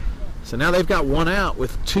it. So now they've got one out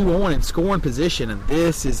with two on in scoring position, and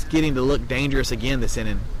this is getting to look dangerous again this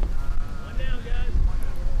inning.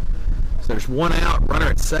 So there's one out, runner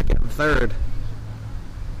at second and third.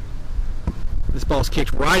 This ball's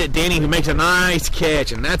kicked right at Danny, who makes a nice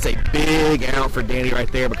catch, and that's a big out for Danny right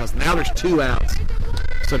there because now there's two outs.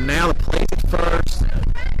 So now the play's at first.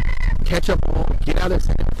 Catch up ball, get out of this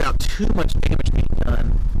inning without too much damage being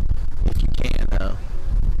done, if you can, though.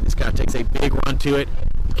 This guy takes a big run to it,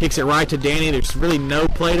 kicks it right to Danny. There's really no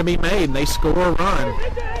play to be made, and they score a run.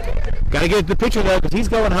 Got to get the pitcher, though, because he's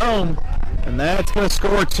going home, and that's going to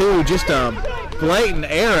score two. Just a blatant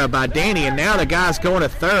error by Danny, and now the guy's going to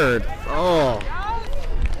third. Oh.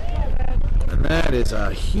 And that is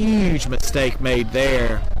a huge mistake made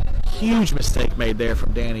there. Huge mistake made there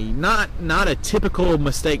from Danny. Not a typical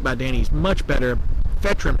mistake by Danny. He's much better,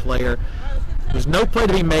 veteran player. There's no play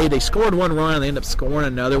to be made. They scored one run, and they end up scoring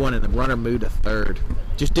another one, and the runner moved to third.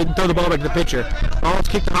 Just didn't throw the ball back to the pitcher. Ball's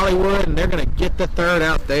kicked to Hollywood, and they're going to get the third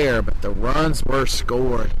out there, but the runs were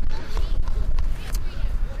scored.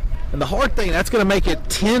 And the hard thing, that's going to make it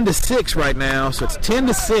 10-6 right now. So it's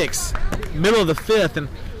 10-6, middle of the fifth. And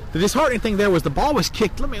the disheartening thing there was the ball was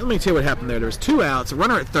kicked. Let me tell you what happened there. There was two outs, a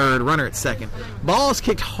runner at third, runner at second. Ball's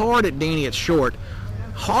kicked hard at Danny at short.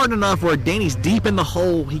 Hard enough where Danny's deep in the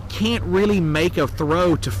hole. He can't really make a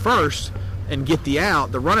throw to first and get the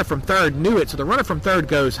out. The runner from third knew it, so the runner from third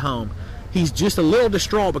goes home. He's just a little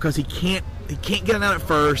distraught because he can't get it out at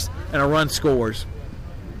first, and a run scores.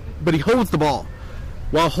 But he holds the ball.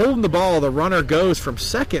 While holding the ball, the runner goes from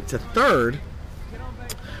second to third,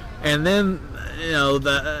 and then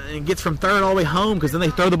it gets from third all the way home because then they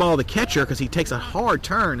throw the ball to the catcher because he takes a hard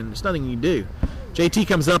turn and there's nothing you can do. JT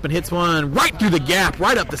comes up and hits one right through the gap,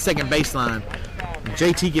 right up the second baseline. And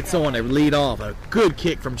JT gets on to lead off. A good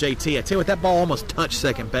kick from JT. I tell you what, that ball almost touched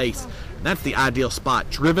second base. And that's the ideal spot,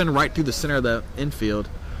 driven right through the center of the infield.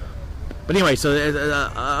 But anyway, so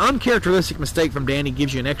an uncharacteristic mistake from Danny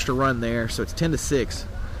gives you an extra run there, so it's 10-6.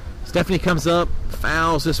 Stephanie comes up,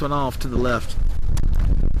 fouls this one off to the left.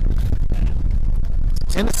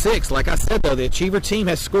 10-6. Like I said, though, the Achiever team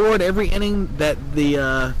has scored every inning that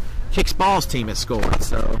the Kicks Balls team has scored.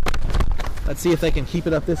 So let's see if they can keep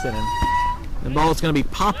it up this inning. The ball's going to be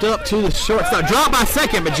popped up to the shortstop. Dropped by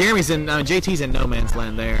second, but JT's in no man's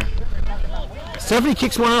land there. Stephanie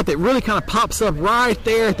kicks one up that really kind of pops up right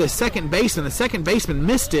there at the second baseman. The second baseman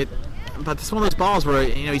missed it, but it's one of those balls where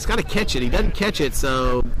he's got to catch it. He doesn't catch it,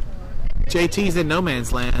 so JT's in no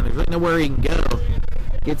man's land. There's really nowhere he can go.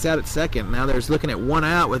 Gets out at second. Now there's looking at one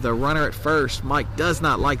out with a runner at first. Mike does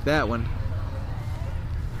not like that one.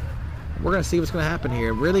 we're going to see what's going to happen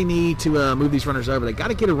here. Really need to move these runners over. They got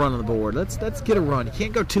to get a run on the board. Let's get a run. You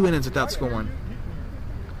can't go 2 innings without scoring.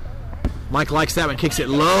 Mike likes that one, kicks it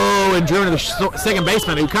low and driven to the second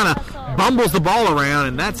baseman, who kind of bumbles the ball around,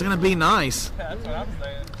 and that's going to be nice. That's what I'm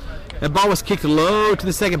saying. That ball was kicked low to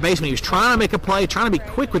the second baseman. He was trying to make a play, trying to be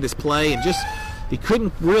quick with his play, and just he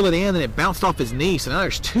couldn't reel it in, and it bounced off his knee. So now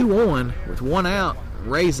there's 2 on with 1 out.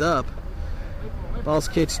 Raise up. Ball's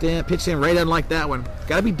pitched in. Ray doesn't like that one.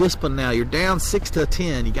 Got to be disciplined now. You're down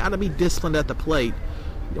 6-10. You got to be disciplined at the plate.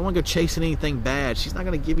 You don't want to go chasing anything bad. She's not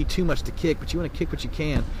going to give you too much to kick, but you want to kick what you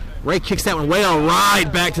can. Ray kicks that one way all right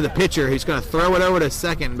back to the pitcher, who's going to throw it over to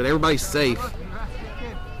second, but everybody's safe.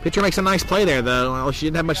 Pitcher makes a nice play there, though. Well, she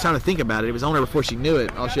didn't have much time to think about it. It was on her before she knew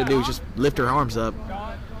it. All she had to do was just lift her arms up.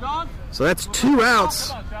 So that's 2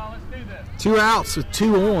 outs. 2 outs with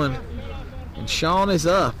 2 on. And Shawn is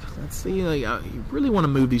up. Let's see. You really want to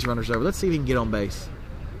move these runners over. Let's see if he can get on base.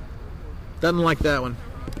 Doesn't like that one.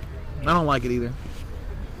 I don't like it either.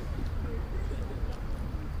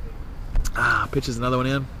 Pitches another one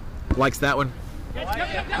in. Likes that one.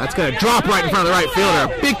 That's going to drop right in front of the right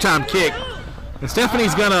fielder. A big-time kick. And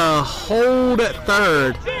Stephanie's going to hold at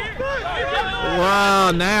third.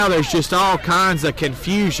 Well, now there's just all kinds of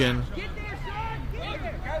confusion.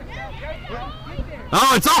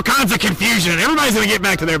 Oh, it's all kinds of confusion. Everybody's going to get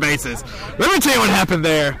back to their bases. Let me tell you what happened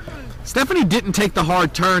there. Stephanie didn't take the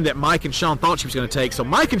hard turn that Mike and Shawn thought she was going to take. So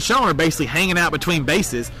Mike and Shawn are basically hanging out between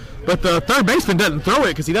bases. But the third baseman doesn't throw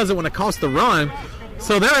it because he doesn't want to cost the run.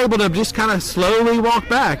 So they're able to just kind of slowly walk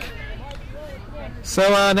back.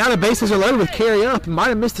 So now the bases are loaded with Carrie up. Might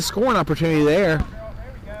have missed a scoring opportunity there.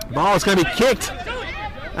 Ball is going to be kicked.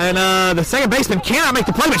 And the second baseman cannot make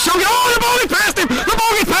the play, but Shawn, the ball gets past him! The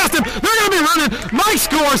ball gets past him! They're going to be running. Mike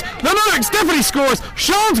scores. Stephanie scores.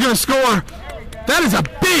 Shawn's going to score. That is a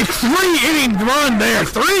big 3-inning run there.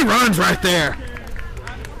 3 runs right there.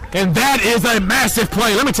 And that is a massive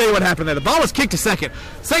play. Let me tell you what happened there. The ball was kicked to second.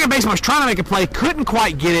 Second baseman was trying to make a play, couldn't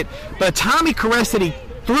quite get it. By the time he caressed it, he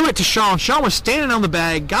threw it to Shawn. Shawn was standing on the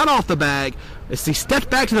bag, got off the bag. As he stepped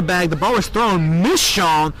back to the bag, the ball was thrown, missed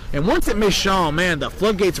Shawn. And once it missed Shawn, man, the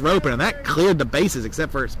floodgates were open, and that cleared the bases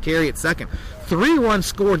except for Carrie at second. 3 runs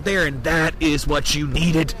scored there, and that is what you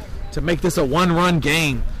needed to make this a 1-run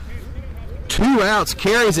game. 2 outs.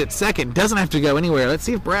 Carrie's at second. Doesn't have to go anywhere. Let's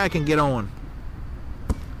see if Brad can get on.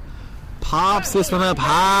 Pops this one up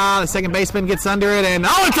high. The second baseman gets under it, and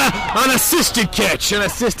it's an assisted catch. An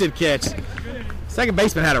assisted catch. Second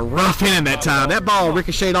baseman had a rough inning that time. That ball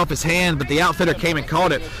ricocheted off his hand, but the outfielder came and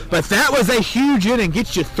caught it. But that was a huge inning.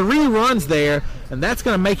 Gets you 3 runs there, and that's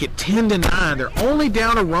going to make it 10-9. They're only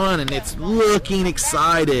down a run, and it's looking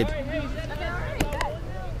excited.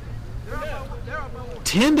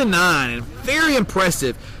 10-9, and very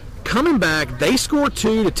impressive. Coming back, they score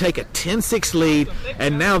 2 to take a 10-6 lead,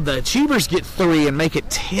 and now the Achievers get 3 and make it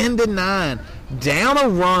 10-9. Down a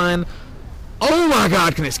run. Oh my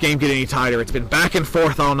God, can this game get any tighter? It's been back and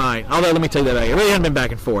forth all night. Although, let me tell you that, it really hasn't been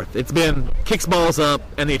back and forth. It's been kicks balls up,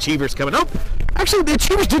 and the Achievers coming. Oh, actually, the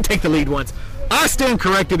Achievers did take the lead once. I stand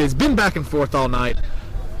corrected. It's been back and forth all night.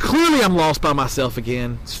 Clearly, I'm lost by myself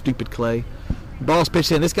again. Stupid Clay. Ball's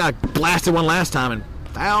pitched in. This guy blasted one last time and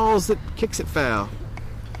fouls it, kicks it foul.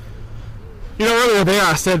 You know, earlier there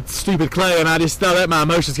I said stupid Clay, and I just thought that my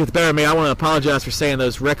emotions get the better of me. I want to apologize for saying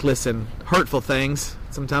those reckless and hurtful things.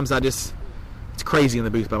 Sometimes it's crazy in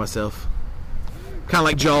the booth by myself. Kind of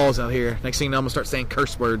like Jaws out here. Next thing you know, I'm going to start saying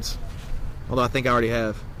curse words. Although I think I already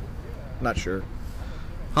have. I'm not sure.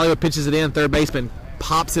 Hollywood pitches it in. Third baseman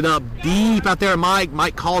pops it up deep out there at Mike.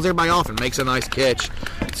 Mike calls everybody off and makes a nice catch.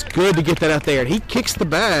 It's good to get that out there. And he kicks the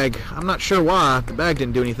bag. I'm not sure why. The bag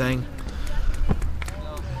didn't do anything.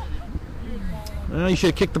 Well, you should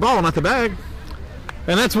have kicked the ball, not the bag.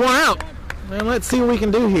 And that's 1 out. And let's see what we can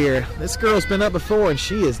do here. This girl's been up before, and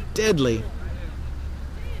she is deadly.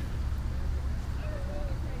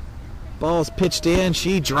 Ball's pitched in.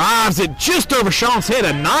 She drives it just over Shawn's head.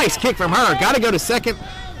 A nice kick from her. Got to go to second.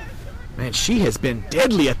 Man, she has been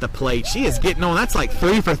deadly at the plate. She is getting on. That's like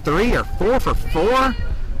 3 for 3 or 4 for 4. I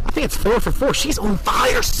think it's 4 for 4. She's on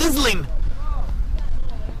fire, sizzling.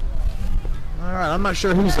 All right, I'm not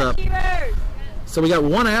sure who's up. So we got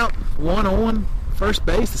 1 out, 1 on. First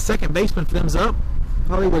base. The second baseman for them's up.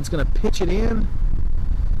 Hollywood's going to pitch it in.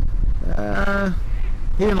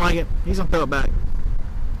 He didn't like it. He's going to throw it back.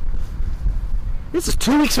 This is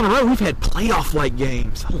 2 weeks in a row we've had playoff-like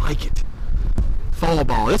games. I like it. Fall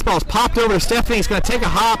ball. This ball's popped over to Stephanie. He's going to take a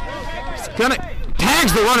hop. He's going to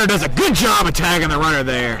tags the runner. Does a good job of tagging the runner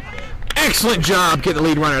there. Excellent job getting the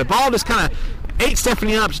lead runner. The ball just kind of ate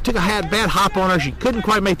Stephanie up. She took a bad hop on her. She couldn't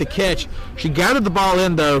quite make the catch. She gathered the ball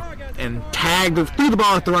in, though, and threw the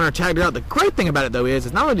ball at the runner, tagged her out. The great thing about it, though,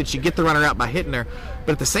 is not only did she get the runner out by hitting her,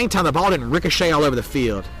 but at the same time the ball didn't ricochet all over the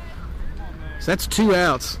field. So that's 2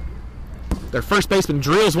 outs. Their first baseman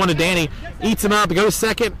drills one to Danny, eats him up, goes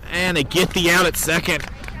second, and they get the out at second.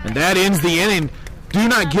 And that ends the inning. Do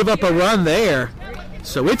not give up a run there.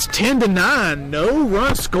 So it's 10-9. No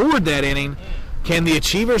run scored that inning. Can the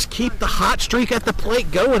Achievers keep the hot streak at the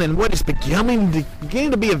plate going in what is beginning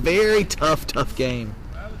to be a very tough game?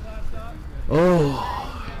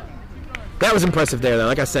 Oh, that was impressive there, though.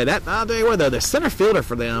 Like I said, I'll tell you what, though, the center fielder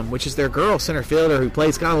for them, which is their girl center fielder who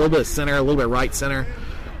plays kind of a little bit of center, a little bit right center,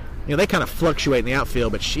 they kind of fluctuate in the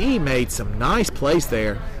outfield, but she made some nice plays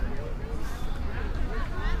there.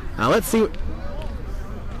 Now let's see.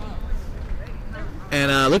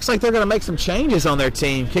 And looks like they're going to make some changes on their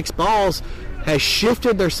team. Kicks Balls has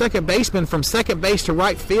shifted their second baseman from second base to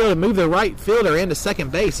right field and moved the right fielder into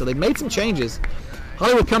second base. So they've made some changes.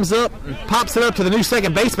 Hollywood comes up and pops it up to the new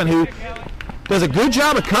second baseman, who does a good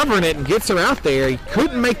job of covering it and gets her out there. He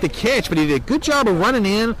couldn't make the catch, but he did a good job of running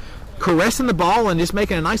in, caressing the ball, and just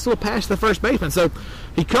making a nice little pass to the first baseman. So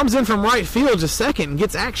he comes in from right field to second and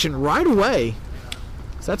gets action right away.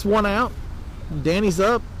 So that's 1 out. Danny's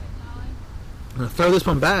up. I'm going to throw this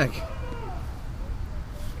one back.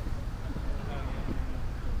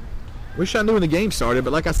 Wish I knew when the game started,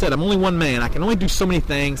 but like I said, I'm only one man. I can only do so many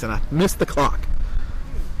things, and I missed the clock.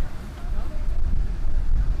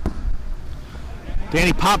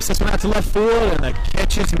 Danny pops this one out to left field, and the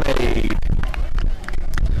catch is made.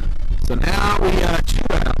 So now we got 2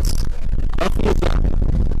 outs. Buffy is up.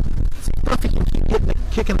 See, Buffy can keep getting the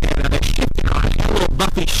kick in there. Now they're shifting on it. A little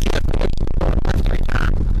Buffy shift. Every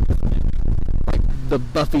time. Like the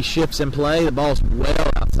Buffy shifts in play. The ball's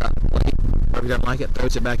well outside the plate. Buffy doesn't like it,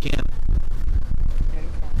 throws it back in.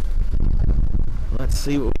 Let's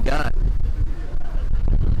see what we got.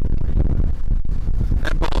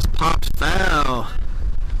 That ball's popped foul.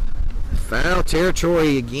 Foul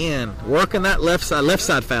territory again. Working that left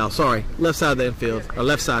side foul, sorry. Left side of the infield, or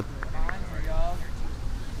left side.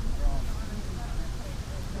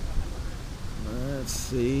 Let's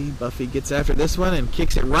see. Buffy gets after this one and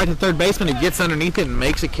kicks it right to third baseman, who gets underneath it and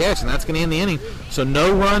makes a catch, and that's going to end the inning. So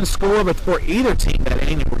no run score but for either team that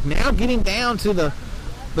inning. We're now getting down to the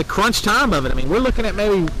crunch time of it. I mean, we're looking at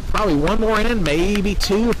probably one more inning, maybe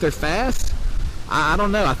 2 if they're fast. I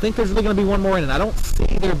don't know. I think there's really going to be one more inning. I don't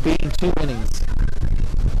see there being 2 innings.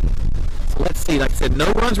 So let's see. Like I said,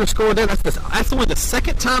 no runs were scored there. That's only the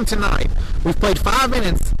second time tonight. We've played 5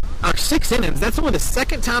 innings, or 6 innings. That's only the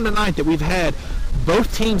second time tonight that we've had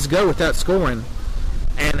both teams go without scoring.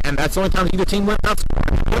 And that's the only time either team went without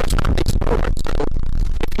scoring. The other time they scored. So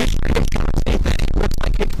if history shows anything, it looks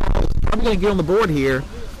like kickball is probably going to get on the board here.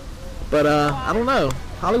 But I don't know.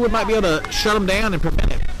 Hollywood might be able to shut them down and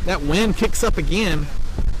prevent it. That wind kicks up again.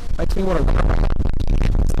 Makes me want to run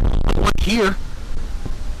one here.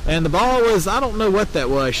 And the ball was, I don't know what that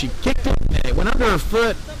was. She kicked it and it went under her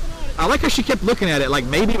foot. I like how she kept looking at it like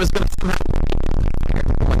maybe it was going to somehow.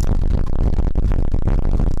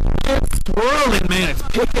 It's swirling, man. It's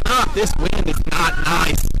picking up. This wind is not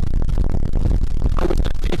nice. I was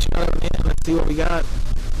going to pitch it over in. Let's see what we got.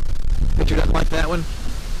 Pitcher doesn't like that one.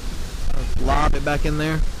 Lob it back in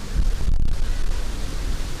there.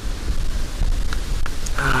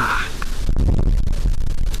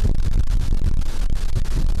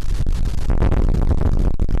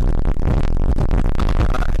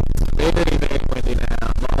 Very, very windy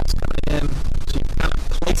now. Ball's coming in. She kind of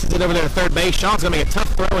places it over there to third base. Shawn's going to make a tough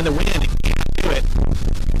throw in the wind. He can't do it.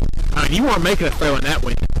 I mean, you weren't making a throw in that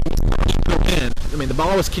wind. I mean, the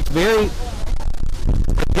ball was kicked very...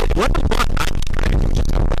 It wasn't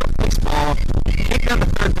just a baseball. Kicked down the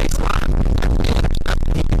third base line.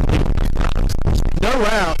 No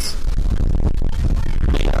outs.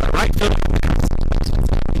 The right fielder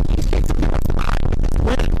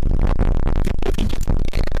if he gets in the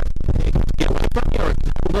air, he can get away from you or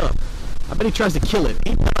hold up. I bet he tries to kill it.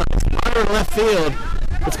 He does. Fire to left field.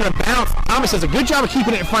 It's going to bounce. Thomas does a good job of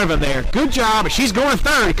keeping it in front of him there. Good job. She's going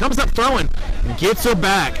third. He comes up throwing and gets her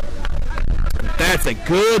back. That's a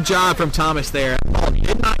good job from Thomas there. The ball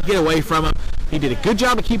did not get away from him. He did a good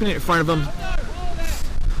job of keeping it in front of him.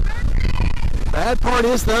 Bad part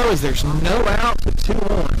is, though, is there's no outs with 2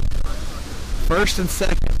 on. First and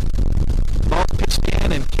second. Ball pitched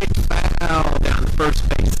in and kicked foul down the first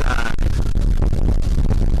base side.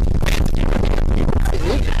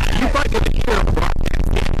 You're probably going to hear a broadcast.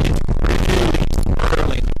 It's really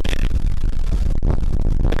swirling.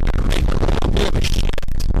 They're going to make a little bit of a shift.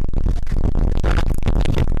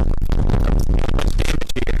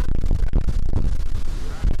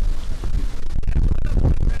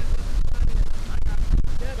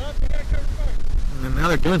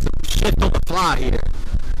 doing some shift on the fly here.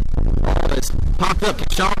 Ball is popped up. Can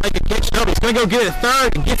Shawn make a catch? No, he's going to go get it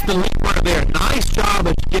third and gets the lead runner there. Nice job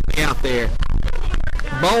of getting me out there.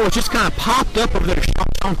 Ball was just kind of popped up over there.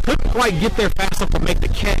 Shawn couldn't quite get there fast enough to make the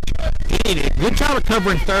catch. He did a good job of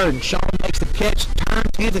covering third, and Shawn makes the catch,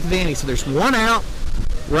 turns, hands it to Danny. So there's one out.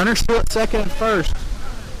 Runner still at second and first.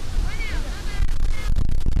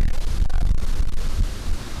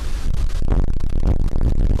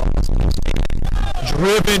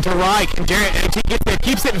 Driven to right. And he gets there,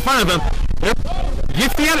 keeps it in front of him. Yep.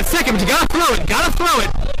 Gets the out at second, but you gotta throw it. Gotta throw it.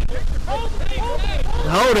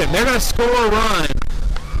 Hold it. They're gonna score a run.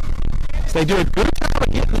 So they do a good job of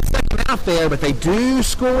getting the second out there, but they do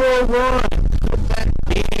score a run. Could that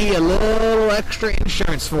be a little extra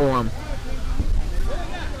insurance for them?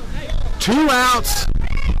 2 outs.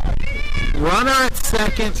 Runner at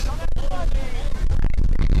second. 2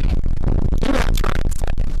 outs.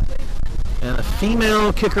 And a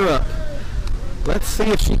female kicker up. Let's see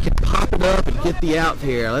if she can pop it up and get the out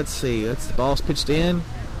here. Let's see. The ball's pitched in,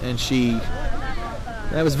 and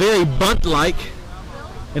that was very bunt-like.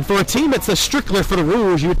 And for a team that's a stickler for the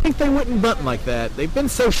rules, you would think they wouldn't bunt like that. They've been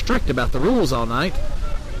so strict about the rules all night.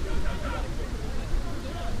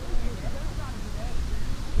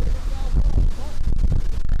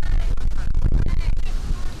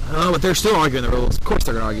 Oh, but they're still arguing the rules. Of course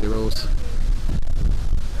they're going to argue the rules.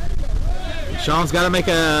 Shawn's got to make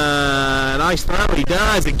a nice throw. He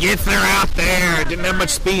does. It gets there out there. Didn't have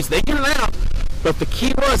much speed. So they get it out. But the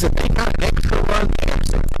key was that they got an extra run there.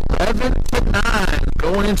 So it's 11-9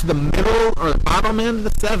 going into the middle or the bottom end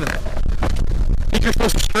of the seventh. I think you're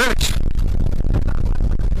supposed to stretch.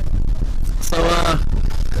 So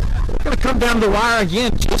we're going to come down to the wire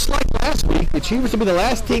again, just like last week. The Achievers will be the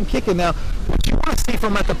last team kicking. Now, what you want to see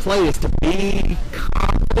from at the plate is to be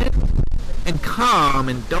confident and calm,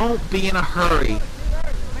 and don't be in a hurry.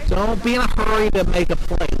 Don't be in a hurry to make a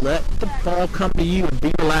play. Let the ball come to you and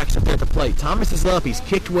be relaxed up there at the plate. Thomas is up. He's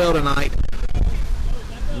kicked well tonight.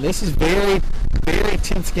 And this is very, very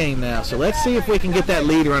tense game now. So let's see if we can get that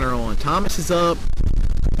lead runner on. Thomas is up.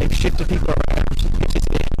 They've shifted people around. She pitches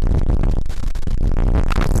it in.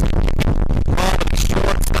 Oh, the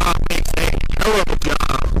shortstop makes a hell of a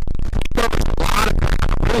job. He covers a lot of ground.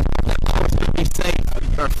 I really thought that ball was going to be safe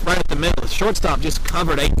or right at the middle. The shortstop just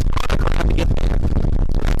covered a ton of ground to get there.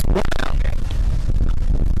 That's one out.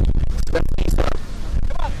 Stephanie's up.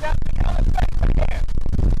 Come on, Stephanie.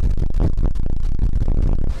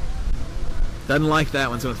 Doesn't like that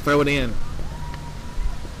one, so throw it in.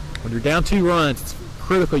 When you're down 2 runs, it's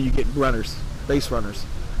critical you get runners, base runners.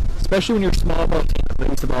 Especially when you're a small ball team that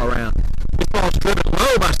moves the ball around. This ball's driven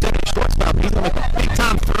low by Stephanie shortstop. He's going to make a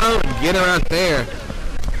big-time throw and get her out there.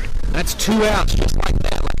 That's 2 outs just like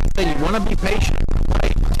that. Like I said, you want to be patient.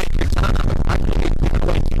 Play, take your time. But I can get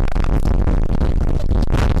away 2 outs.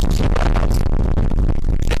 2 outs.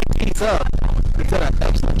 JP's up. He did an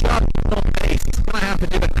excellent job on base. He's going to have to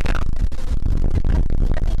do it now.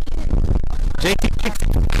 JP kicks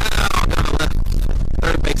it out down the left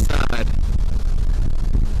third base side.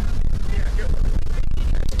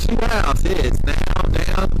 2 outs. It is now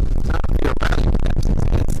down. Time for your rally.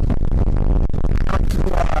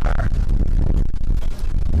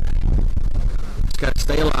 Just got to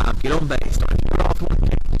stay alive. Get on base. Don't get off one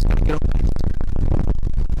kick. Just got to get on base.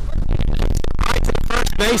 Right to the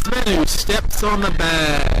first baseman who steps on the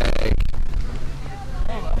bag.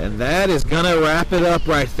 And that is going to wrap it up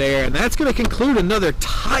right there. And that's going to conclude another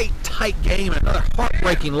tight game. Another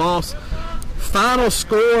heartbreaking loss. Final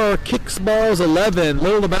score, kickballs 11.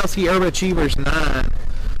 Little Lebowski Urban Achievers 9.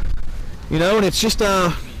 You know, and it's just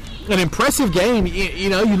an impressive game. You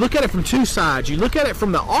know, you look at it from 2 sides. You look at it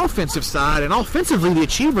from the offensive side, and offensively, the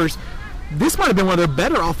Achievers, this might have been one of their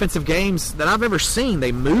better offensive games that I've ever seen.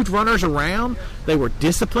 They moved runners around. They were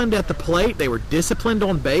disciplined at the plate. They were disciplined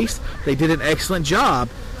on base. They did an excellent job.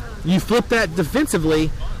 You flip that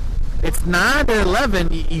defensively, it's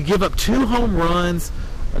 9-11. You give up 2 home runs.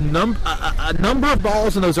 A number of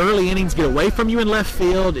balls in those early innings get away from you in left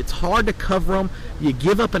field. It's hard to cover them. You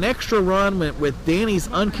give up an extra run with Danny's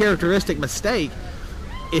uncharacteristic mistake.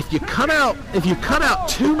 If you cut out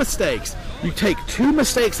 2 mistakes, you take 2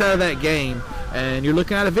 mistakes out of that game, and you're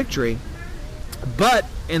looking at a victory. But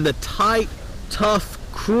in the tight, tough,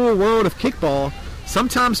 cruel world of kickball,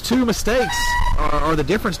 sometimes 2 mistakes are the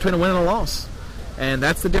difference between a win and a loss. And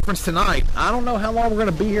that's the difference tonight. I don't know how long we're going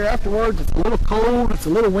to be here afterwards. It's a little cold, it's a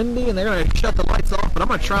little windy, and they're going to shut the lights off, but I'm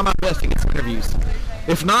going to try my best to get some interviews.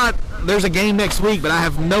 If not, there's a game next week, but I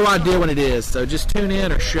have no idea when it is, so just tune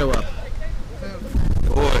in or show up.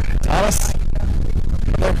 Boy, Thomas,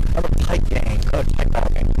 another tight game, another tight ball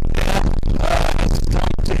game. Yeah,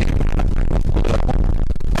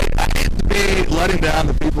 letting down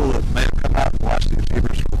the people that may have come out and watched the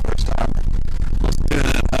Achievers for the first time, listening to it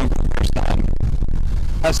at home for the first time.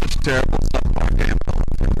 That's such a terrible subpar game.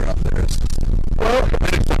 Finger up there. Well,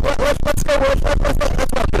 let's go.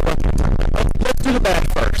 Let's do the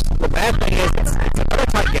bad first. The bad thing is it's another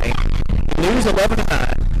tight game. You lose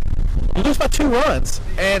 11-9. You lose by 2 runs,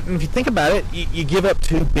 and if you think about it, you give up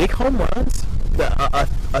 2 big home runs,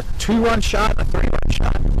 a 2-run shot, a 3-run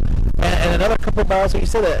shot, and another couple of balls. Like you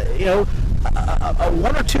said, a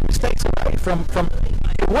 1 or 2 mistakes away from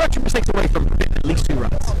 1 or 2 mistakes away from at least 2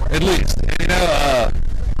 runs. At least, and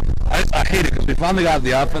I hate it because we finally got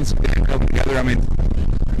the offensive game coming together. I mean,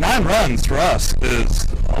 9 runs for us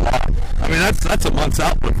is a lot. I mean, that's a month's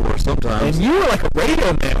output for us sometimes. And you were like a radio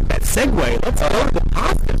man with that segue. Let's go to the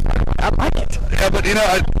positive. I like it. Yeah, but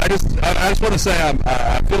I just want to say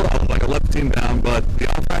I feel like I let the team down, but the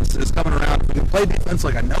offense is coming around. If we can play defense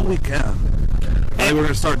like I know we can, I think we're going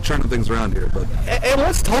to start turning things around here. But and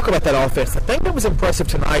let's talk about that offense. The thing that was impressive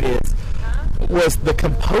tonight was the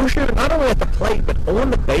composure, not only at the plate, but on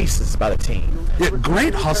the bases by the team. Yeah,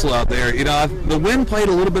 great hustle out there. The wind played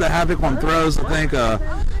a little bit of havoc on throws, I think.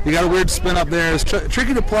 You got a weird spin up there. It's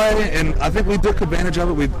tricky to play, and I think we took advantage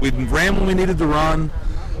of it. We ran when we needed to run.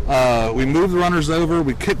 We moved the runners over.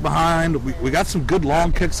 We kicked behind. We got some good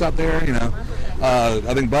long kicks out there,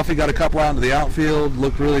 I think Buffy got a couple out into the outfield,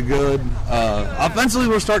 looked really good. Offensively,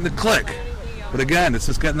 we're starting to click. But again, it's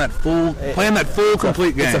just getting playing that full,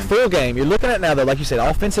 complete game. It's a full game. You're looking at now, though, like you said,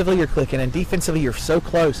 offensively you're clicking, and defensively you're so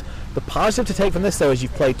close. The positive to take from this, though, is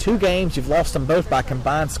you've played 2 games, you've lost them both by a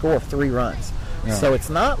combined score of 3 runs. Yeah. So it's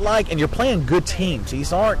not like, and you're playing good teams.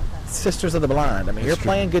 These aren't sisters of the blind. I mean, you're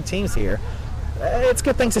playing good teams here. It's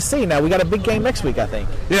good things to see. Now, we got a big game next week, I think.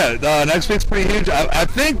 Yeah, next week's pretty huge. I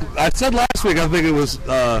think, I said last week, I think it was,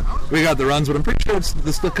 we got the runs, but I'm pretty sure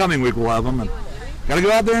it's the coming week we'll have them. And got to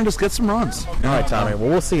go out there and just get some runs. All right, Tommy. Well,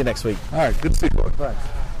 we'll see you next week. All right, good to see you, boy. Thanks.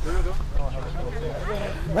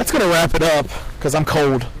 That's going to wrap it up because I'm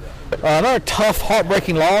cold. Another tough,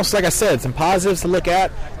 heartbreaking loss. Like I said, some positives to look at.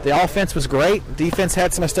 The offense was great. Defense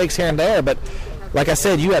had some mistakes here and there, but like I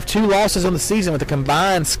said, you have 2 losses on the season with a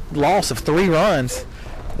combined loss of 3 runs.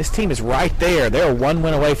 This team is right there. They're 1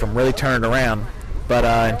 win away from really turning it around. But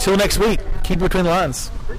until next week, keep it between the lines.